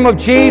the name of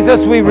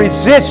Jesus, we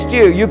resist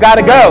you. You got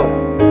to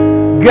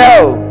go.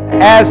 Go.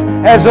 As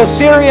the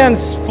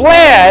Syrians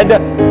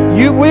fled,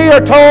 we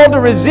are told to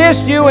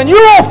resist you and you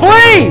will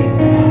flee.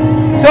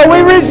 So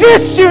we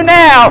resist you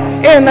now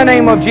in the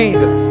name of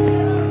Jesus.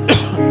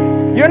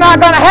 You're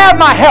not going to have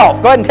my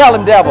health. Go ahead and tell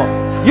him, devil.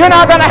 You're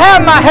not going to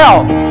have my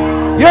health.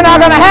 You're not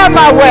going to have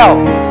my wealth.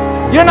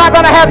 You're not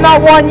going to have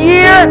not 1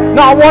 year,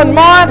 not 1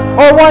 month,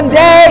 or 1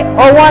 day,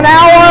 or 1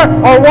 hour,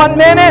 or 1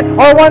 minute,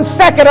 or 1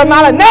 second of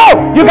my life.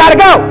 No! You got to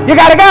go. You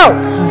got to go.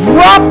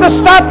 Drop the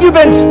stuff you've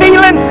been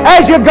stealing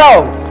as you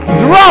go.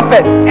 Drop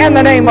it in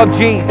the name of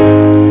Jesus.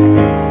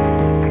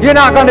 You're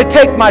not going to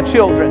take my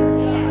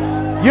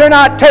children. You're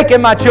not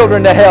taking my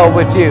children to hell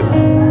with you.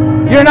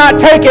 You're not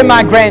taking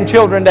my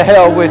grandchildren to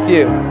hell with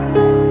you.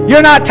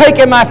 You're not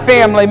taking my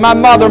family, my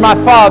mother, my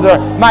father,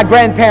 my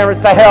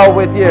grandparents to hell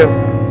with you.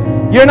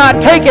 You're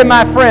not taking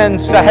my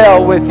friends to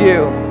hell with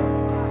you.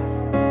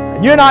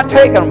 You're not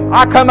taking them.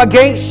 I come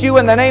against you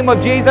in the name of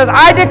Jesus.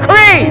 I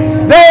decree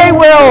they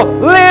will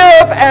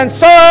live and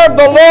serve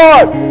the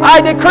Lord.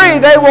 I decree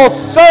they will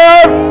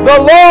serve the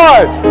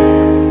Lord.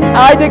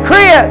 I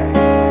decree it.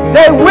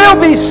 They will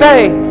be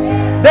saved.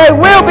 They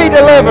will be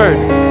delivered.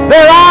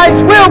 Their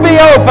eyes will be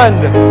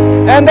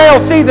opened. And they'll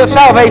see the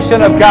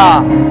salvation of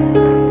God.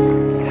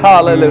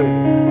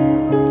 Hallelujah.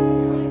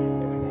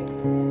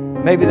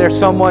 Maybe there's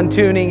someone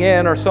tuning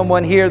in or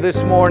someone here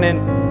this morning,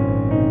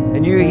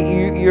 and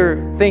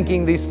you're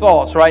thinking these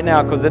thoughts right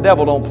now, because the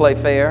devil don't play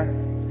fair.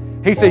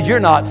 He says, you're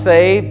not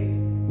saved.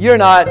 You're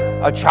not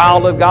a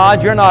child of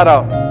God. You're not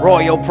a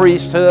royal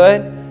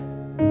priesthood.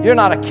 You're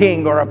not a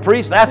king or a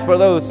priest. That's for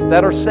those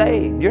that are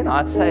saved. You're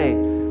not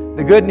saved.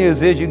 The good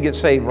news is you can get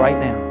saved right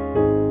now.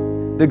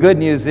 The good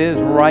news is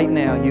right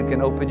now you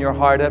can open your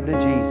heart up to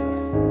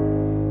Jesus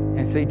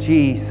and say,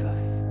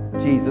 Jesus,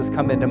 Jesus,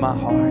 come into my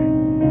heart.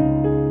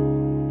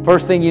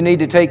 First thing you need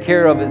to take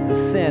care of is the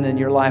sin in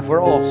your life.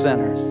 We're all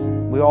sinners.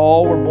 We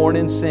all were born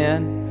in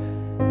sin,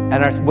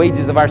 and our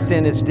wages of our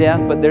sin is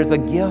death, but there's a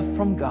gift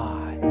from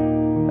God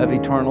of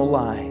eternal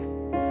life.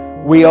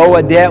 We owe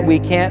a debt we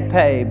can't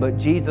pay, but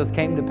Jesus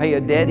came to pay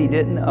a debt He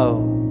didn't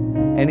owe,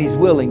 and He's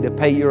willing to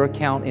pay your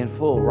account in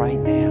full right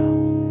now.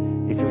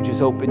 If you'll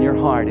just open your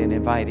heart and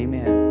invite Him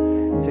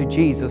in. Say,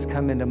 Jesus,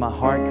 come into my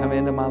heart, come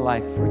into my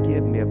life.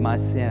 Forgive me of my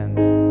sins.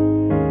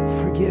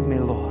 Forgive me,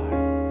 Lord.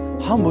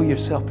 Humble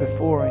yourself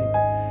before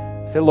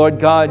Him. Say, Lord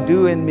God,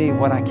 do in me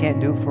what I can't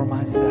do for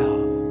myself.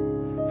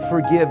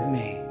 Forgive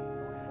me.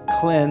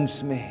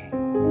 Cleanse me.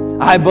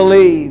 I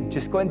believe.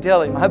 Just go and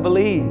tell Him, I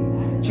believe.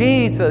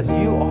 Jesus,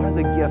 you are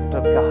the gift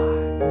of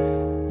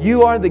God.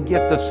 You are the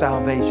gift of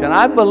salvation.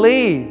 I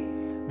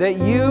believe that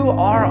you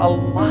are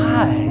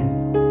alive.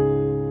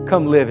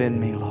 Come live in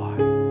me,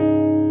 Lord.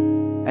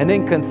 And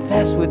then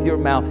confess with your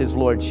mouth His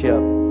Lordship,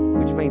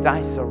 which means I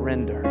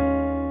surrender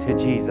to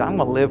Jesus. I'm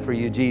going to live for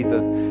you,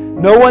 Jesus.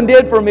 No one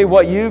did for me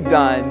what you've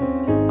done.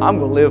 I'm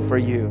going to live for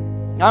you.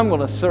 I'm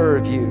going to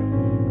serve you.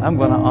 I'm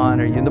going to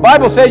honor you. And the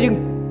Bible says you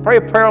can pray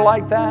a prayer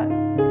like that.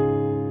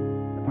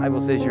 The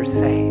Bible says you're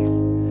saved.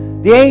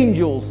 The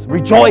angels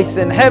rejoice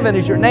in heaven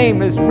as your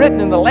name is written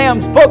in the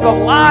Lamb's book of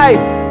life.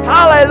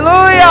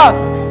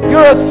 Hallelujah!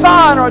 You're a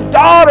son or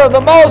daughter of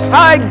the Most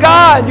High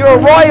God. You're a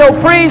royal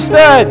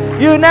priesthood.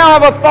 You now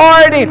have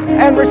authority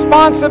and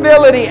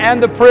responsibility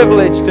and the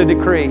privilege to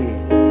decree.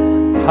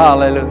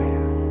 Hallelujah.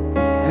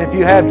 And if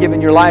you have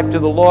given your life to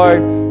the Lord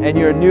and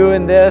you're new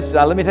in this,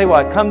 let me tell you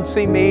what, come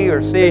see me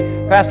or see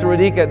Pastor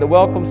Radika at the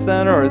Welcome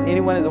Center or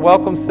anyone at the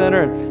Welcome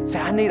Center and say,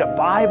 I need a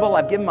Bible.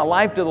 I've given my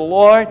life to the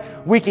Lord.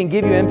 We can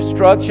give you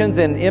instructions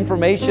and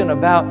information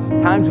about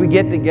times we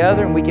get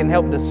together, and we can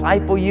help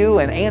disciple you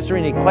and answer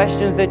any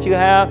questions that you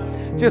have.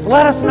 Just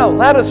let us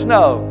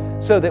know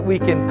so that we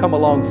can come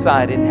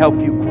alongside and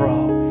help you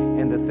grow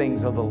in the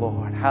things of the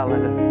Lord.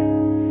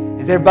 Hallelujah.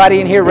 Is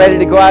everybody in here ready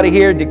to go out of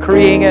here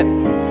decreeing it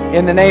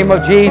in the name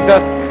of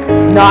Jesus?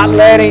 Not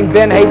letting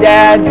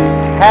Ben-Hadad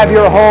have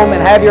your home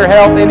and have your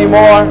health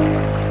anymore?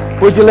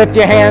 Would you lift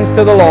your hands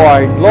to the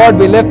Lord? Lord,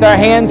 we lift our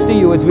hands to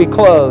you as we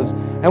close,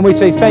 and we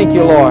say thank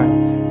you, Lord.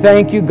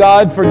 Thank you,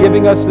 God, for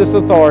giving us this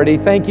authority.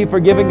 Thank you for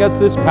giving us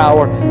this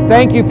power.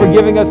 Thank you for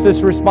giving us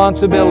this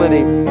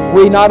responsibility.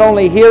 We not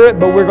only hear it,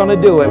 but we're going to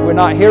do it. We're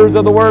not hearers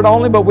of the word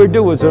only, but we're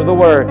doers of the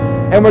word.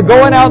 And we're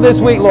going out this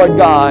week, Lord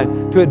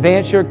God, to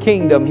advance your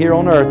kingdom here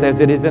on earth as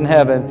it is in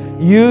heaven.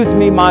 Use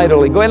me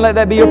mightily. Go ahead and let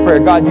that be your prayer.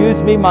 God,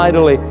 use me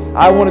mightily.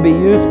 I want to be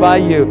used by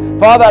you.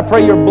 Father, I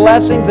pray your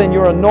blessings and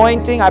your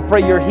anointing. I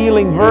pray your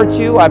healing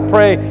virtue. I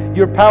pray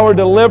your power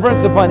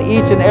deliverance upon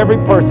each and every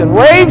person.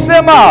 Raise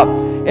them up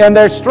in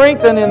their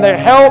strength and in their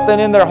health and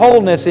in their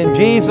wholeness in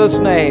Jesus'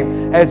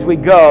 name as we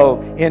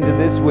go into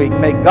this week.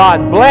 May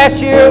God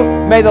bless you.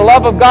 May the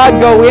love of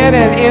God go in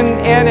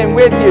and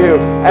with you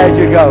as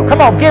you go. Come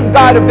on, give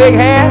God a big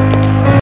hand.